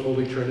offering, most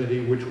holy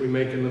Trinity, which we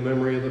make in the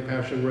memory of the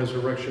passion,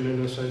 resurrection,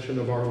 and ascension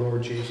of our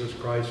Lord Jesus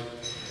Christ.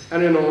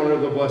 And in honor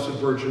of the Blessed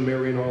Virgin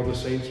Mary and all the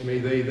saints, may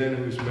they then,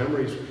 whose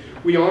memories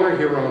we honor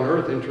here on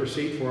earth,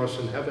 intercede for us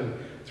in heaven.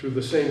 Through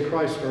the same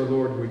Christ our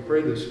Lord, we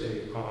pray this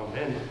day.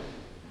 Amen.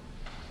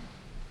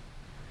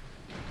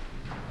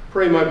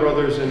 Pray, my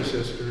brothers and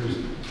sisters,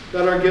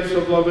 that our gifts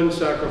of love and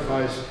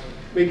sacrifice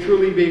may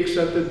truly be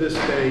accepted this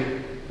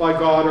day by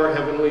God our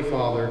Heavenly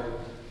Father.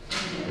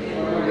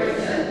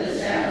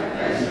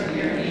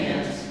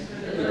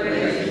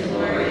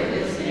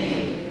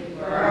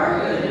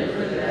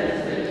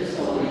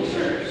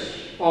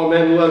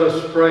 Amen. Let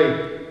us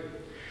pray.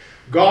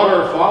 God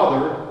our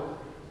Father,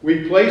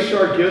 we place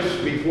our gifts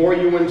before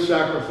you in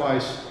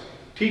sacrifice.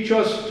 Teach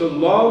us to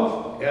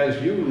love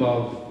as you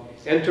love,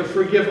 and to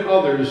forgive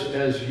others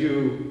as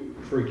you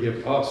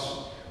forgive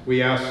us.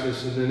 We ask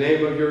this in the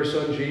name of your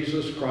Son,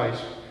 Jesus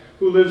Christ,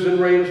 who lives and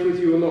reigns with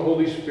you in the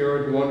Holy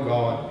Spirit, one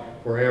God,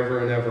 forever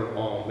and ever.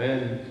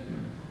 Amen.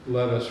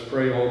 Let us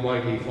pray.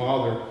 Almighty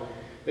Father,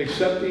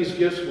 accept these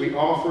gifts we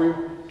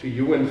offer to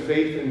you in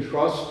faith and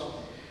trust.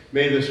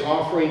 May this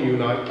offering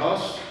unite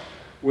us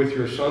with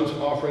your Son's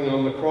offering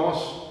on the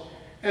cross,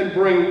 and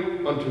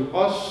bring unto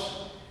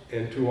us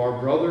and to our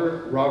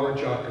brother Robert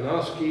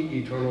Jakonowski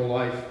eternal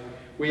life.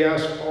 We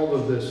ask all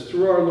of this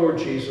through our Lord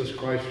Jesus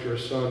Christ, your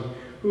Son,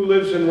 who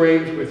lives and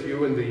reigns with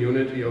you in the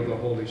unity of the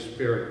Holy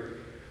Spirit,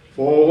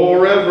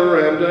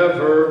 forever and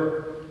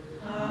ever.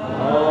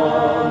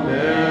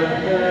 Amen.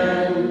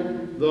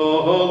 The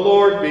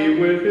Lord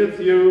be with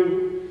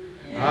you,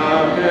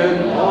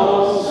 and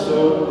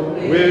also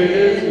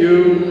with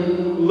you.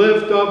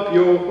 Lift up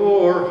your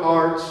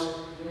hearts,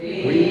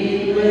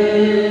 We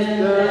lift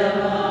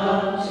them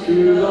up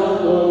to the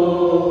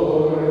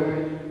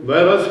Lord.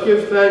 Let us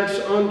give thanks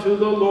unto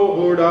the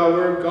Lord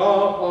our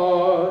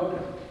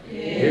God. It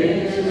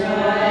is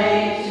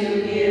right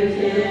to give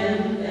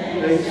him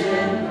thanks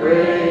and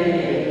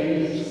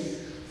praise.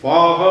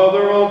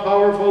 Father,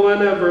 all-powerful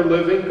and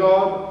ever-living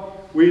God,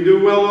 we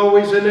do well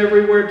always and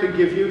everywhere to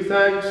give you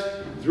thanks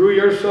through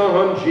your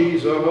Son,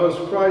 Jesus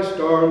Christ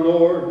our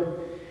Lord.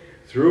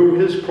 Through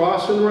his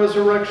cross and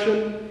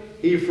resurrection,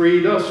 he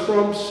freed us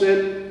from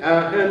sin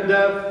and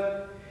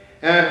death,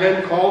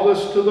 and called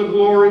us to the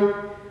glory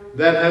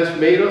that has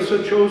made us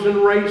a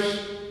chosen race,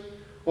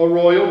 a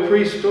royal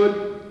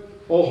priesthood,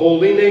 a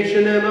holy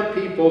nation, and a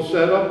people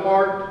set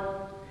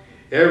apart.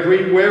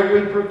 Everywhere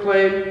we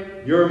proclaim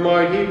your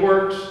mighty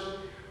works,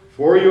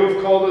 for you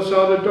have called us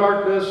out of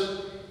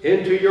darkness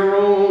into your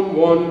own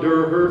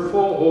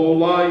wonderful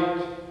light.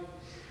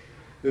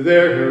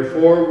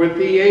 Therefore, with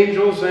the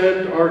angels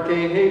and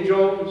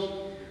archangels,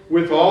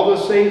 with all the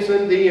saints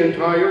and the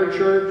entire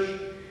church,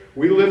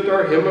 we lift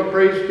our hymn of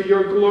praise to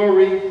your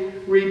glory,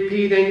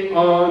 repeating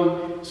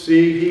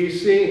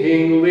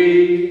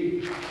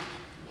unceasingly.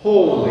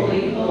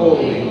 Holy,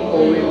 holy,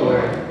 holy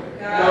Lord,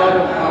 God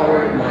of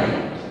power and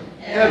might,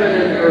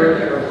 heaven and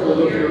earth are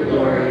full of your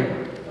glory.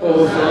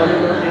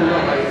 Hosanna in the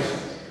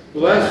heights.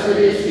 Blessed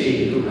is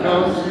he who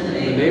comes in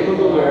the name of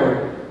the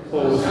Lord.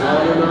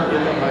 Hosanna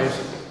in the heights.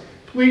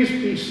 Please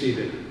be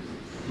seated.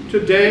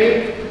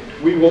 Today,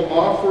 we will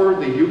offer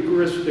the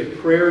Eucharistic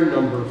prayer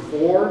number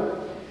 4,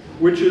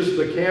 which is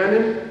the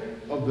canon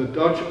of the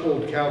Dutch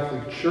Old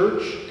Catholic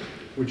Church,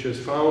 which is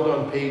found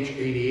on page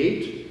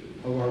 88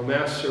 of our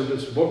Mass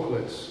service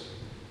booklets.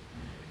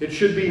 It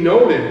should be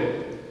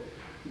noted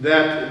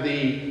that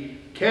the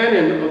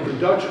canon of the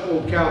Dutch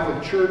Old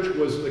Catholic Church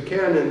was the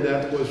canon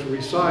that was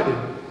recited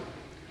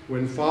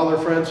when Father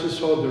Francis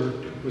Hodder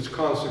was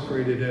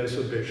consecrated as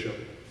a bishop.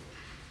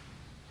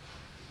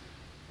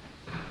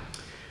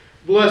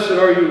 Blessed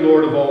are you,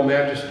 Lord of all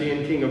majesty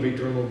and King of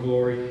eternal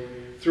glory,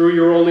 through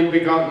your only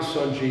begotten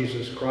Son,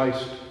 Jesus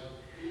Christ.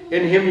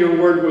 In him your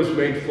word was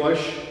made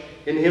flesh,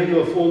 in him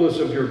the fullness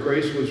of your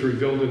grace was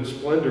revealed in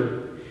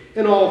splendor.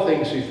 In all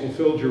things he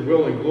fulfilled your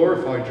will and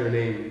glorified your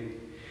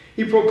name.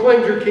 He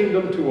proclaimed your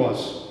kingdom to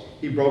us.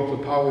 He broke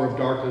the power of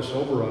darkness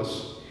over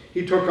us.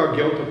 He took our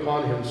guilt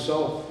upon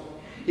himself.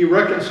 He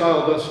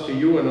reconciled us to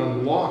you and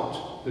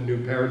unlocked the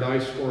new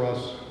paradise for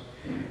us.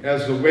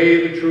 As the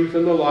way, the truth,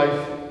 and the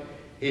life,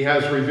 he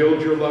has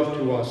revealed your love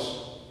to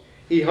us.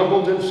 He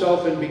humbled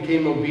himself and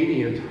became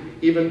obedient,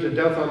 even to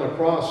death on the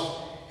cross,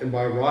 and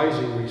by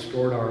rising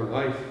restored our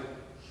life.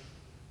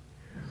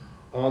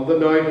 On the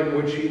night in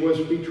which he was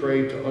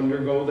betrayed to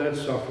undergo that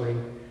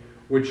suffering,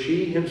 which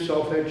he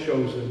himself had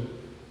chosen,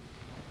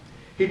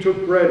 he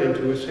took bread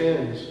into his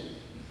hands,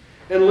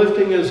 and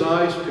lifting his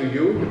eyes to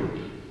you,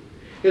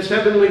 his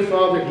heavenly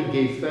Father, he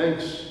gave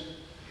thanks.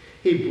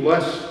 He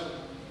blessed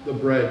the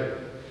bread,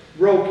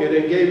 broke it,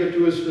 and gave it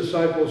to his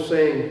disciples,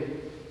 saying,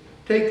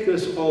 "Take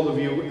this, all of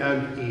you,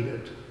 and eat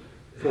it,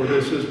 for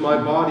this is my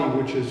body,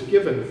 which is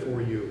given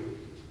for you."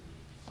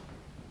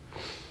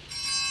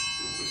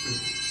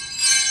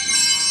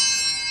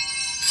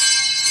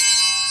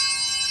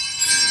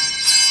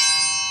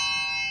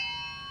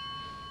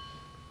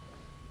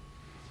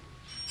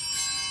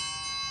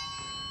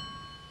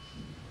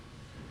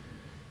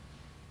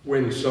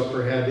 When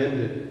supper had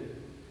ended,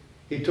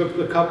 he took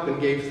the cup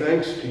and gave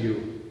thanks to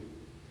you.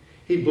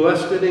 He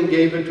blessed it and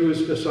gave it to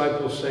his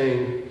disciples,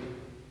 saying,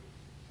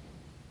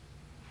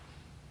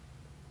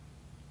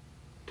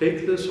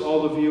 "Take this,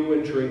 all of you,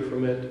 and drink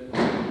from it,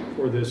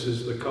 for this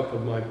is the cup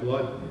of my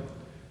blood,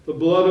 the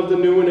blood of the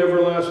new and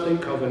everlasting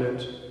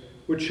covenant,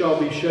 which shall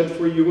be shed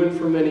for you and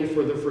for many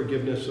for the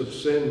forgiveness of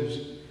sins.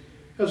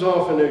 As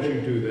often as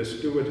you do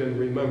this, do it in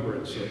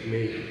remembrance of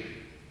me."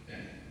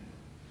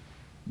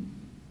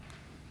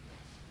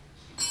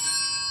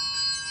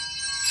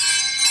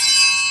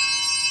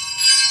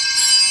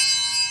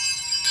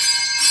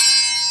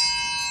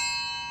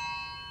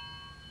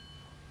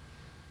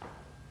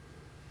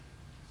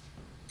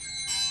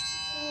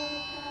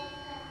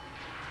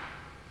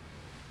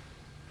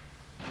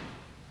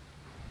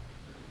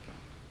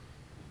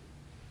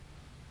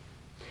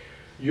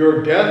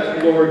 Your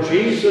death, Lord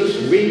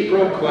Jesus, we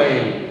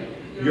proclaim.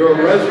 Your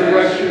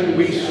resurrection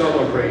we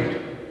celebrate.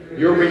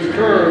 Your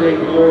return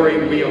in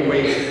glory we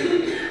await.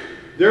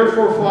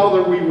 Therefore,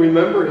 Father, we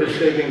remember his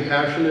saving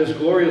passion, his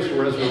glorious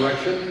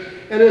resurrection,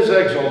 and his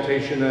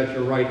exaltation at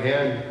your right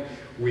hand.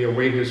 We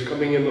await his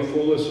coming in the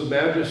fullness of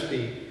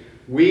majesty.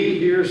 We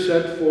here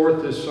set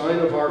forth this sign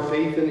of our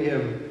faith in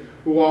him,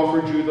 who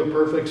offered you the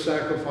perfect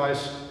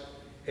sacrifice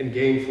and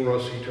gained for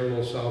us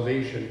eternal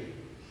salvation.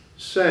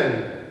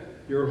 Send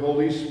your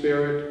Holy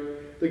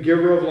Spirit, the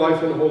giver of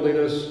life and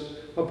holiness,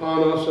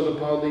 upon us and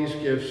upon these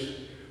gifts,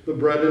 the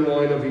bread and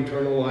wine of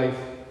eternal life.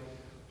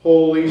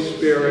 Holy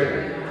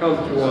Spirit, come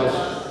to us,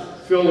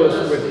 fill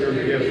us with your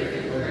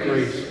gift of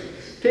grace.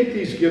 Take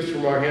these gifts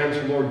from our hands,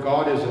 Lord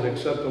God, as an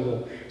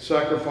acceptable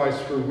sacrifice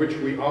through which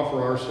we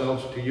offer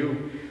ourselves to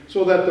you,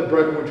 so that the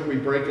bread which we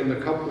break and the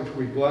cup which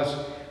we bless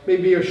may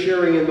be a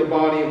sharing in the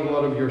body and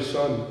blood of your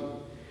Son.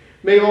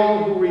 May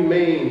all who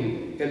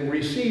remain and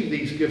receive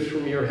these gifts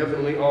from your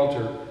heavenly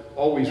altar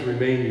always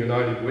remain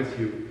united with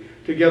you,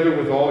 together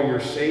with all your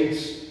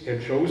saints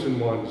and chosen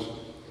ones,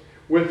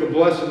 with the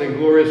blessed and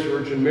glorious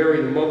Virgin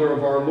Mary, the Mother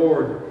of our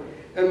Lord,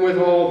 and with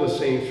all the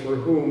saints for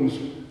whom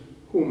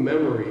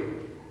memories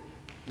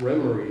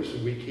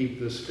we keep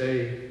this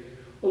day,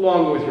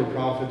 along with your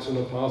prophets and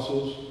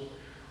apostles,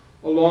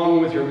 along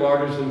with your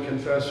martyrs and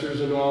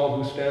confessors, and all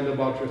who stand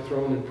about your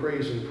throne in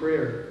praise and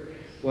prayer.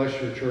 Bless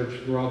your church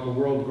throughout the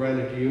world, grant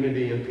it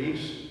unity and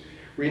peace.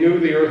 Renew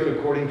the earth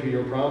according to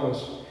your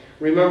promise.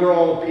 Remember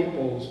all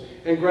peoples,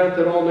 and grant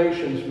that all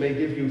nations may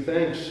give you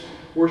thanks,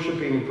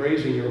 worshiping and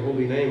praising your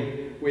holy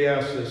name. We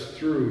ask this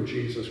through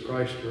Jesus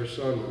Christ, your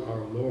Son,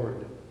 our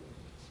Lord.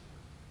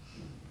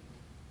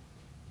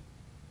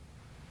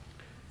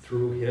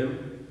 Through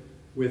him,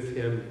 with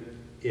him,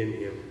 in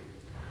him.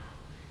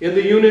 In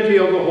the unity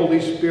of the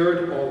Holy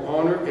Spirit, all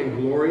honor and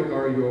glory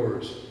are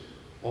yours,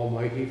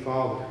 Almighty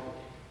Father.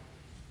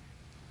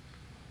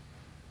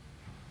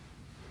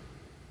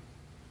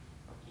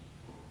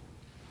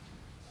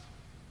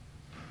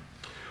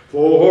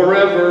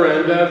 Forever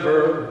and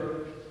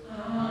ever.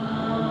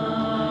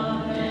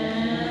 Amen.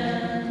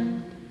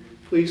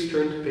 Please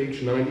turn to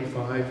page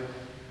 95,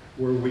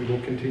 where we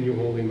will continue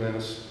Holy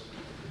Mass.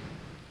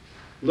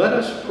 Let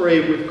us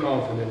pray with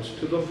confidence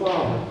to the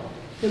Father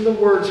in the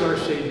words our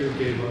Savior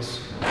gave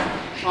us.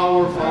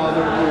 Our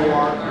Father who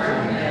art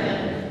in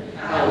heaven,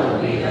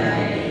 hallowed be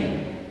thy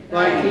name.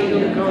 Thy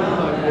kingdom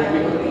come, thy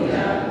will be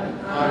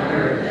done, on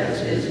earth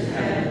as it is in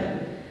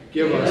heaven.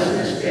 Give us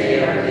this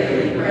day our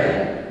daily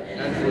bread,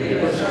 and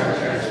forgive us our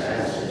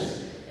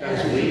trespasses,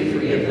 as we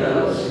forgive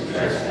those who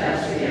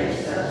trespass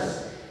against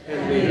us.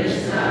 And lead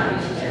us not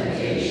into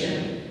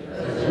temptation,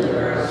 but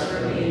deliver us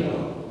from evil.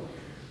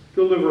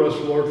 Deliver us,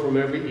 Lord, from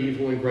every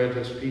evil, and grant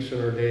us peace in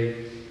our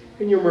day.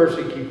 In your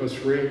mercy, keep us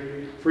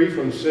free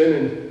from sin,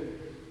 and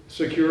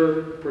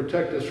secure,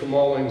 protect us from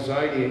all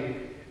anxiety,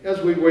 as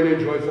we wait in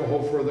joyful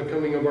hope for the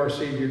coming of our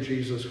Savior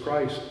Jesus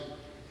Christ.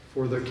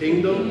 For the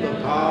kingdom, the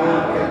power,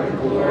 and the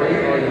glory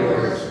are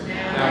yours,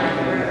 now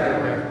and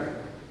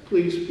forever.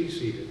 Please be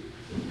seated.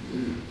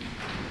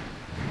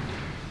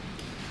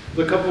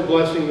 The cup of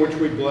blessing which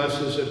we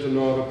bless is to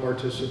denote a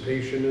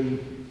participation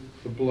in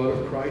the blood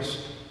of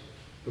Christ.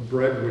 The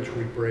bread which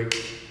we break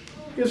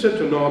is to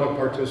denote a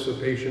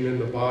participation in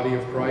the body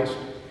of Christ,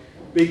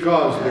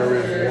 because there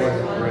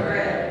is one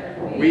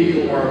bread. We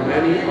who are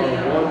many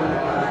are one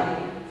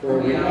body, for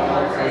we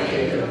all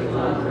partake of the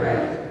one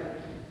bread.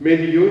 May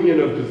the union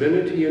of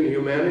divinity and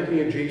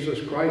humanity in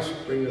Jesus Christ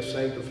bring us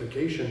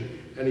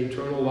sanctification and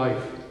eternal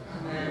life.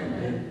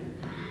 Amen.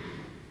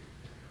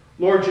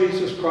 Lord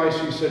Jesus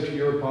Christ, you said to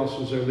your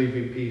apostles, I leave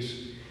you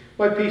peace.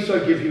 My peace I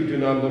give you, do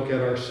not look at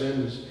our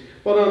sins,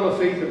 but on the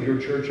faith of your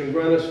church, and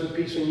grant us the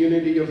peace and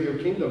unity of your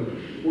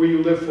kingdom, where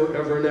you live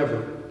forever and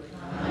ever.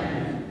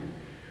 Amen.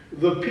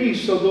 The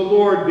peace of the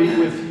Lord be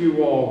with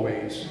you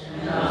always.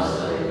 And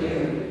also with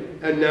you.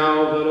 And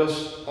now let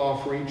us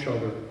offer each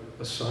other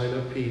a sign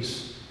of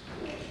peace.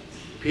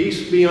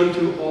 Peace be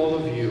unto all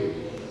of you.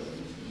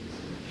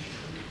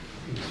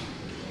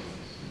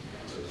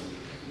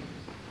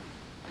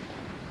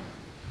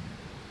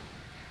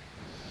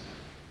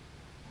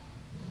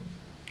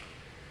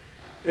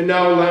 And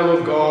now, Lamb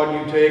of God,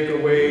 you take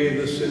away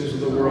the sins of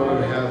the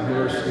world, have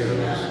mercy on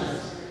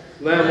us.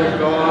 Lamb of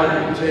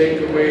God, you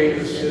take away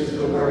the sins of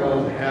the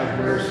world, have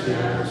mercy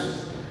on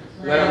us.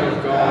 Lamb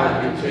of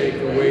God, you take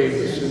away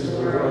the sins of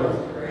the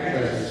world,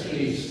 grant us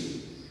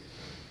peace.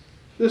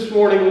 This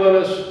morning, let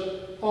us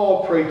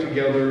all pray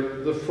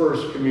together the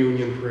first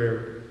communion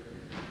prayer.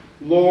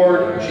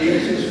 Lord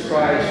Jesus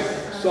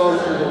Christ, Son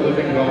of the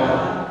living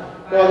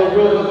God, by the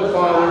will of the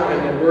Father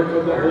and the work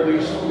of the Holy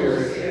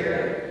Spirit,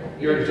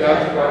 your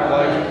death brought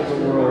life to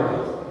the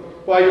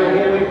world. By your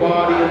holy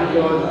body and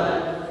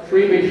blood,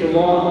 free me from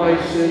all my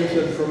sins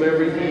and from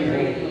every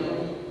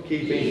evil.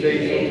 Keep me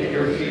faithful to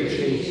your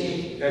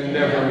teaching, and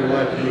never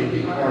let me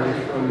be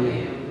parted from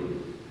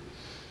you.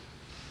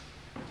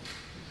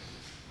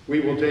 We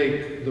will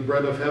take the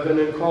bread of heaven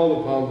and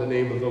call upon the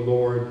name of the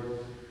Lord.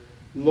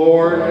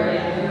 Lord, I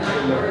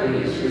am not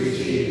worthy to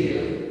receive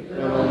you, but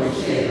only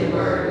say the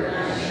word, and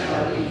I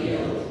shall be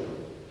healed.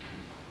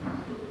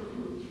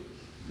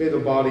 May the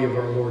body of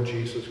our Lord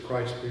Jesus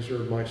Christ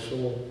preserve my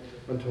soul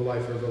unto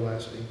life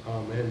everlasting.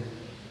 Amen.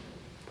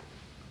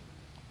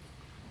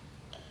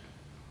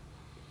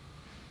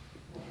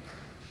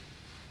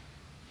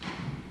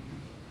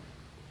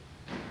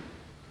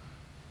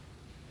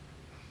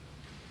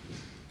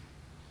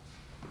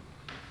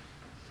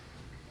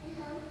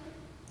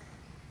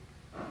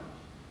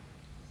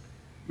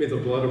 May the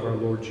blood of our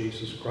Lord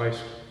Jesus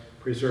Christ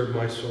preserve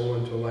my soul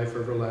unto life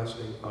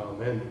everlasting.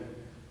 Amen.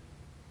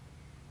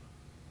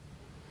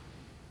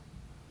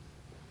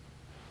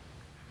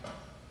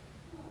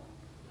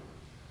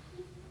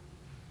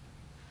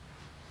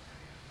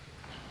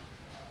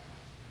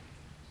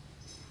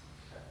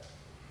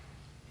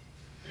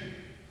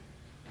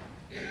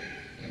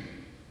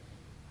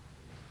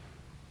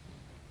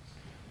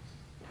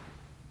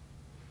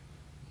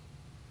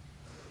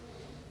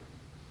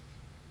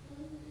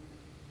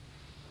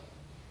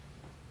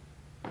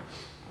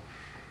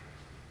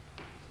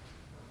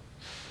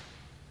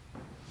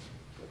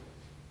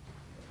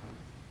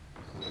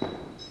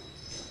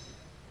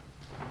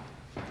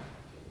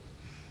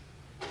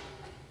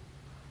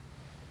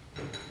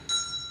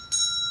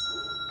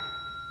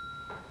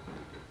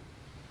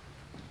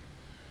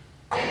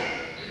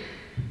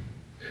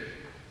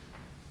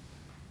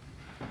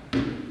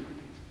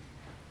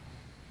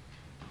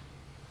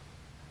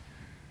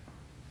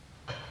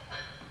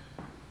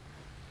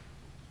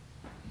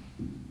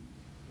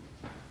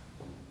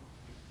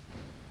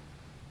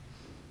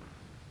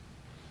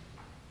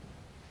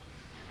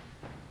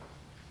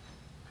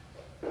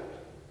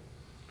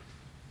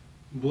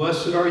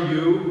 Blessed are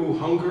you who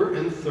hunger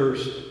and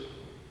thirst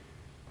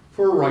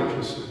for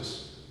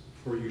righteousness,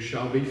 for you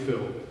shall be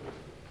filled.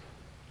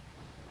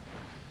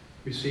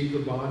 Receive the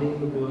body and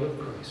the blood of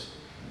Christ.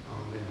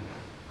 Amen.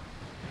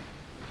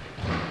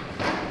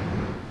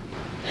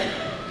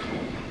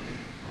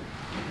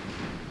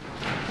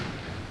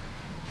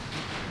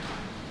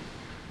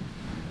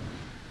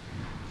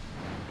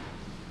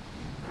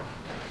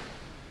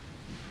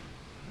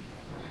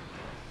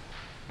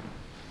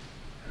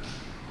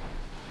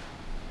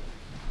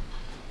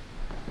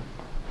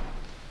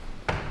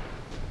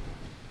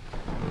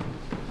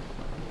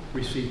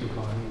 Receive the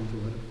body and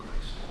blood of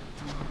Christ.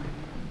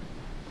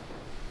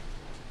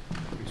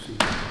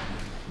 Receive the body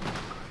and blood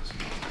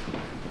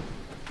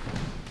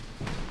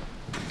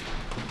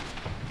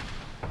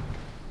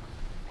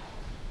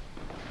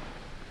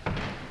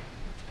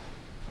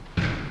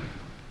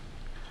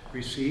of Christ.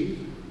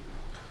 Receive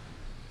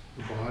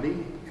the body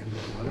and the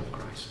blood of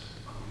Christ.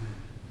 Amen.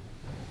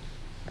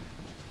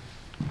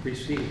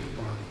 Receive the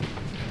body and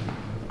the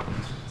blood of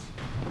Christ.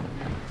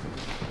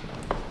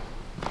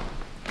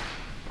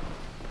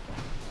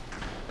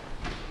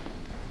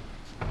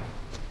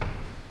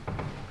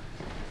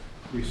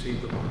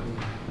 Receive the body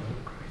and the blood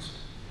of Christ.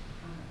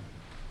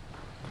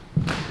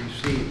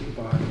 Receive the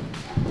body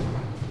and the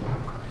blood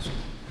of Christ.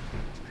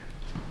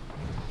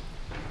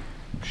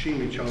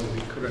 Shimi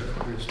Chalvi correct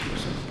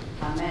Christus.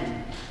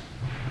 Amen.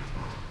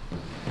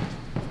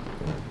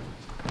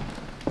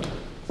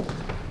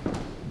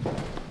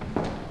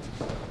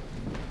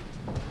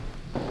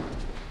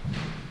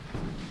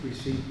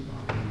 Receive the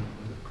body and the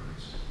blood of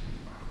Christ.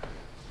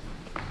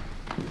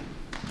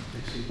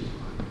 Receive the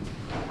body and the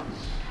blood of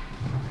Christ.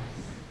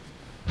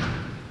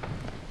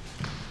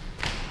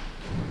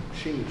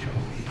 Shimi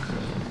Chalvi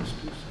correct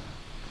Christus.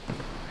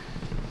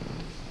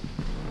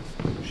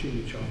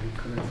 Shimi Chalvi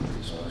correct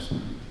Christus.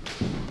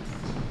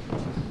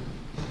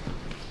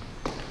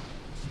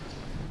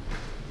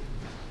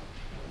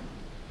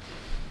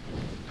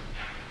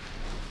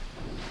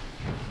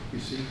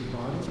 Receive the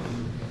body and the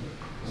blood of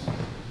Christ.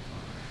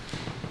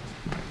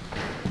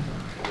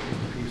 May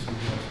the peace and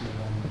blessing of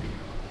Almighty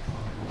God, the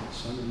Father, the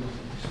Son, and the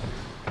Holy Spirit,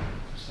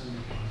 descend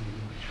upon you,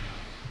 my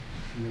child.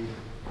 And may the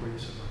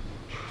grace of our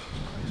Lord Jesus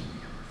Christ be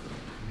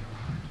perfect in your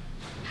heart.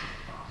 Amen.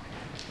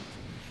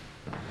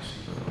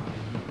 Receive the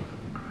body and the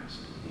blood of Christ.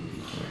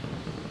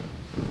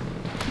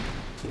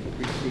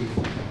 Receive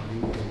the body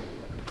and the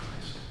blood of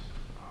Christ.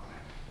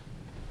 Amen.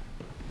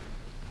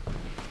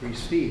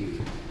 Receive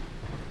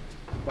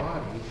the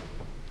body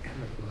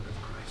and the blood of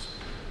Christ.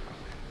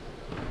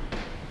 Amen.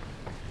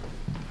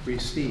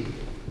 Receive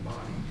the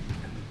body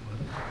and the blood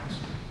of Christ.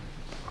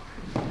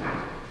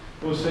 Amen.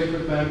 O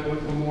sacred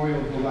banquet, memorial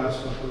of the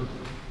Last Supper,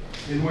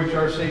 in which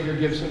our Savior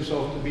gives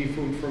himself to be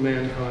food for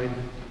mankind,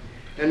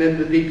 and in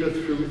the deep of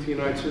truth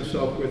unites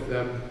himself with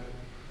them,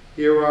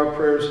 hear our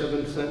prayers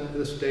heaven sent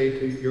this day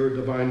to your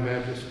divine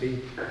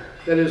majesty,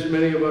 that as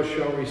many of us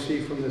shall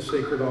receive from the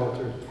sacred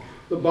altar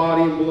the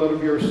body and blood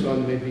of your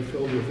Son may be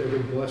filled with every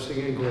blessing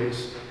and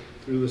grace.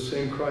 Through the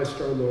same Christ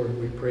our Lord,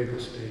 we pray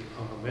this day.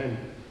 Amen.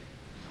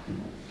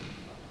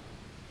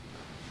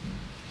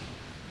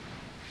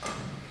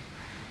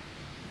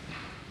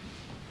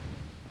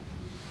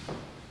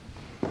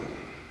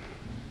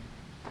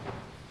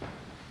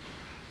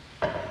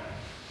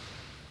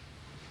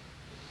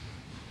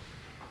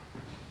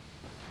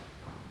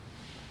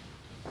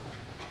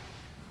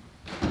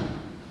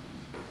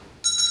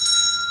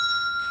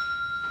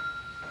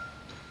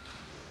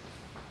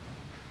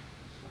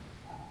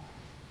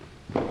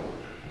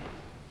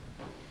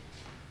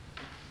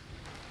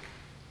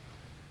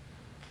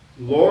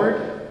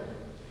 Lord,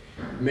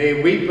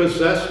 may we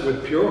possess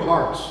with pure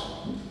hearts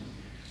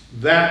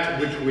that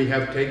which we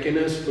have taken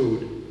as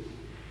food.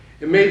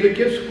 And may the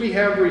gifts we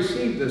have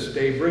received this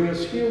day bring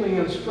us healing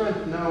and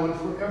strength now and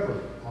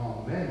forever.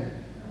 Amen.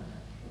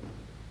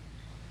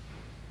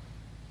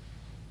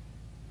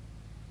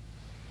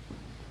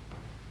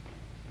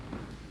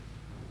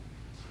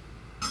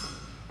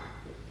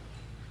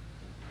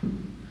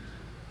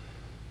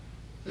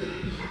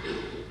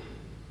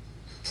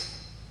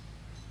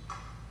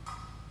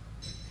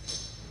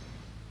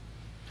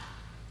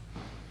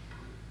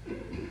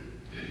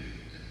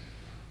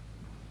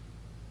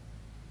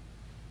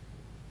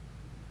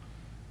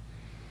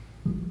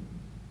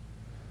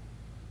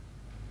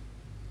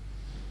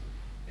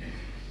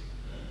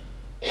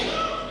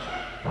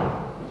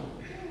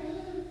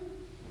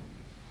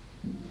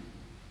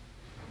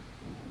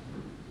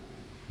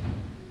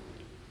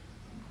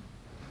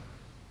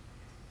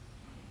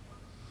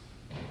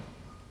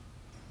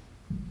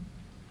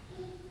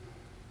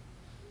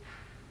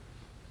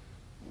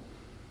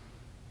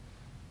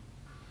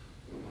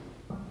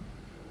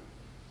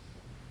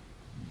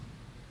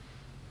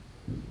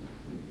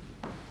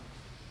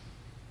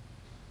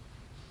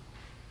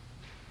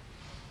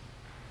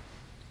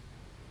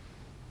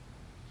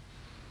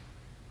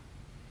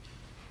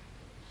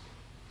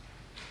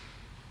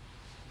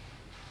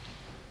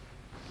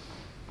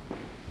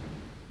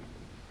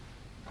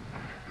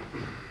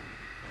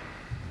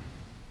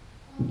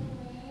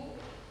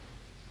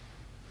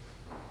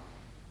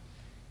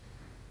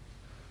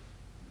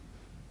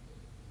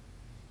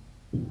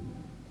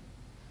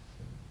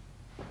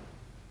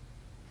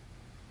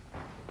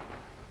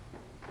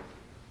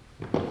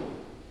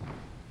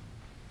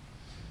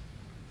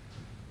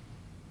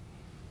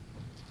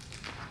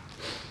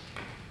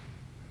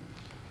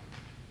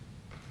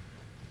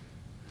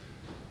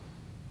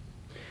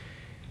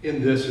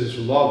 In this is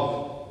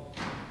love.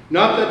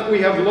 Not that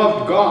we have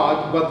loved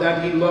God, but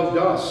that he loved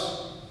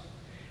us,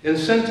 and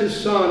sent his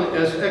Son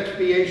as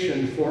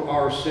expiation for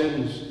our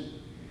sins.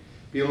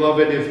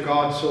 Beloved, if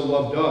God so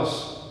loved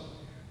us,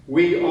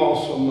 we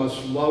also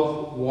must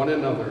love one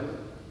another.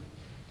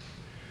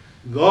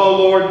 The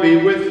Lord be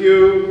with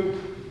you.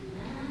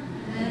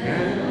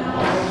 And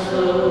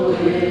also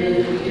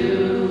with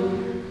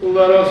you.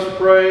 Let us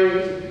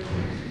pray.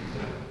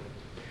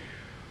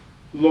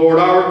 Lord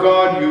our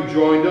God, you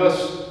joined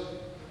us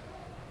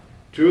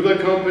to the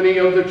company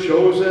of the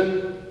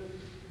chosen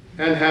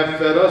and have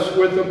fed us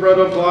with the bread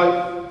of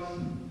life.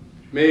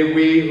 May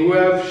we who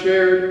have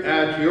shared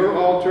at your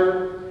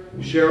altar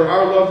share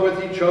our love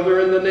with each other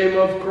in the name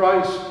of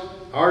Christ,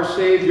 our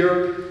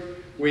Savior.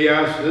 We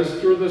ask this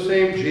through the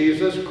same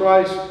Jesus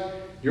Christ,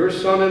 your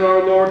Son and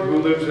our Lord, who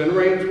lives and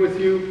reigns with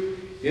you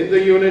in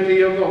the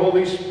unity of the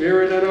Holy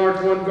Spirit and our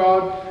one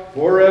God,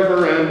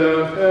 forever and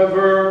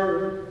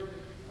ever.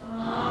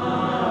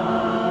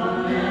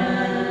 Amen.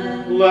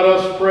 Let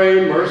us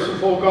pray.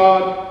 Merciful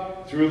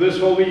God, through this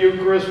Holy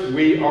Eucharist,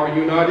 we are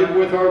united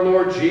with our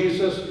Lord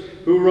Jesus,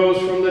 who rose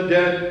from the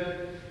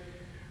dead.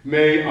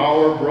 May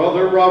our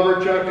brother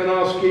Robert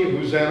Jakonowski,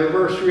 whose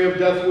anniversary of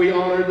death we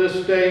honor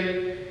this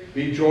day,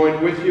 be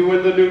joined with you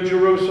in the New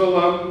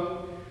Jerusalem.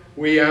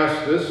 We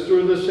ask this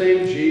through the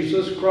same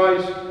Jesus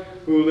Christ,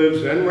 who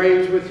lives and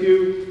reigns with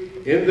you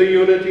in the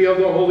unity of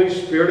the Holy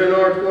Spirit and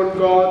our one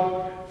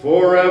God,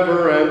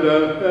 forever and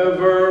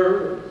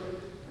ever.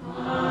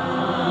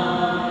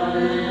 Amen.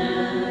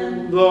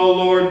 The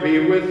Lord be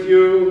with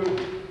you.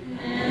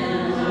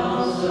 And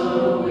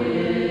also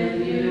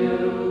with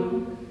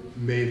you.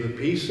 May the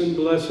peace and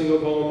blessing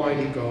of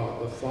Almighty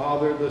God, the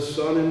Father, the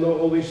Son, and the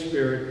Holy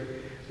Spirit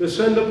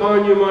descend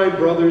upon you, my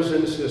brothers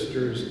and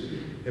sisters,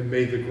 and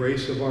may the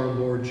grace of our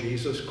Lord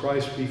Jesus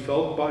Christ be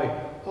felt by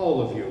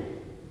all of you,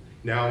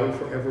 now and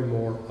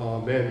forevermore.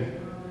 Amen.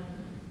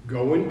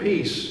 Go in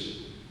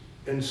peace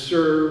and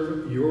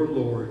serve your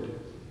Lord.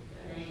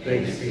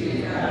 Thanks be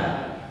to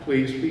God.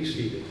 Please be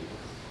seated.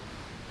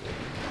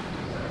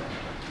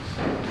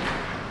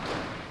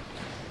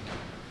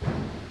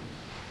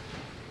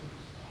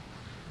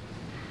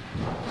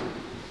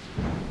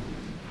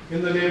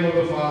 In the name of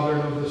the Father,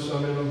 and of the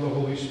Son, and of the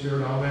Holy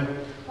Spirit, amen.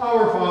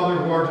 Our Father,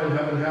 who art in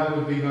heaven,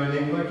 hallowed be thy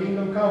name. Thy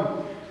kingdom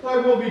come. Thy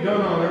will be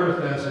done on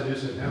earth as it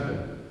is in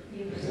heaven.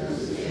 Give us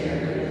this day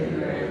our daily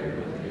bread,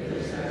 and forgive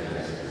us our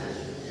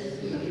trespasses,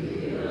 as we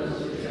forgive those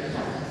who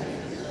trespass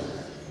against us.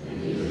 And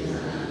lead us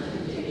not into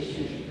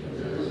temptation, but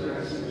deliver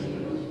us from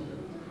evil.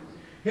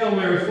 Hail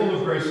Mary, full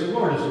of grace, the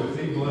Lord is with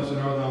thee. Blessed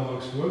art thou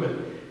amongst women,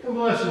 and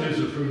blessed is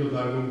the fruit of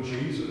thy womb,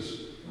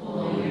 Jesus.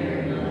 Holy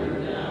Mary, Mother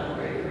of God,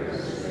 pray for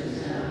us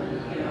sinners now and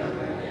at the hour of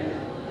our death.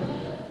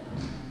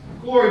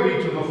 Glory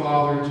be to the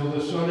Father, and to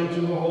the Son, and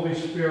to the Holy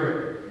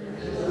Spirit.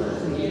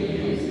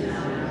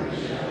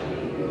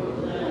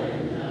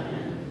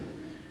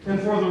 And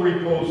for the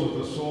repose of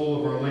the soul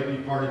of our late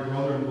departed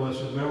brother in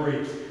blessed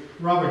memory,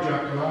 Robert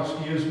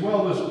Jakonowski, as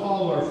well as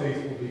all our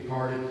faithful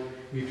departed,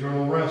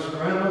 eternal rest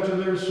grant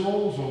unto their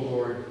souls, O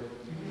Lord.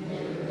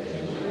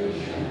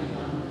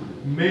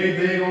 May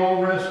they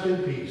all rest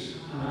in peace.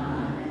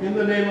 In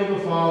the name of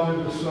the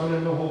Father, the Son,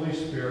 and the Holy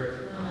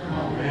Spirit.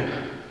 Amen.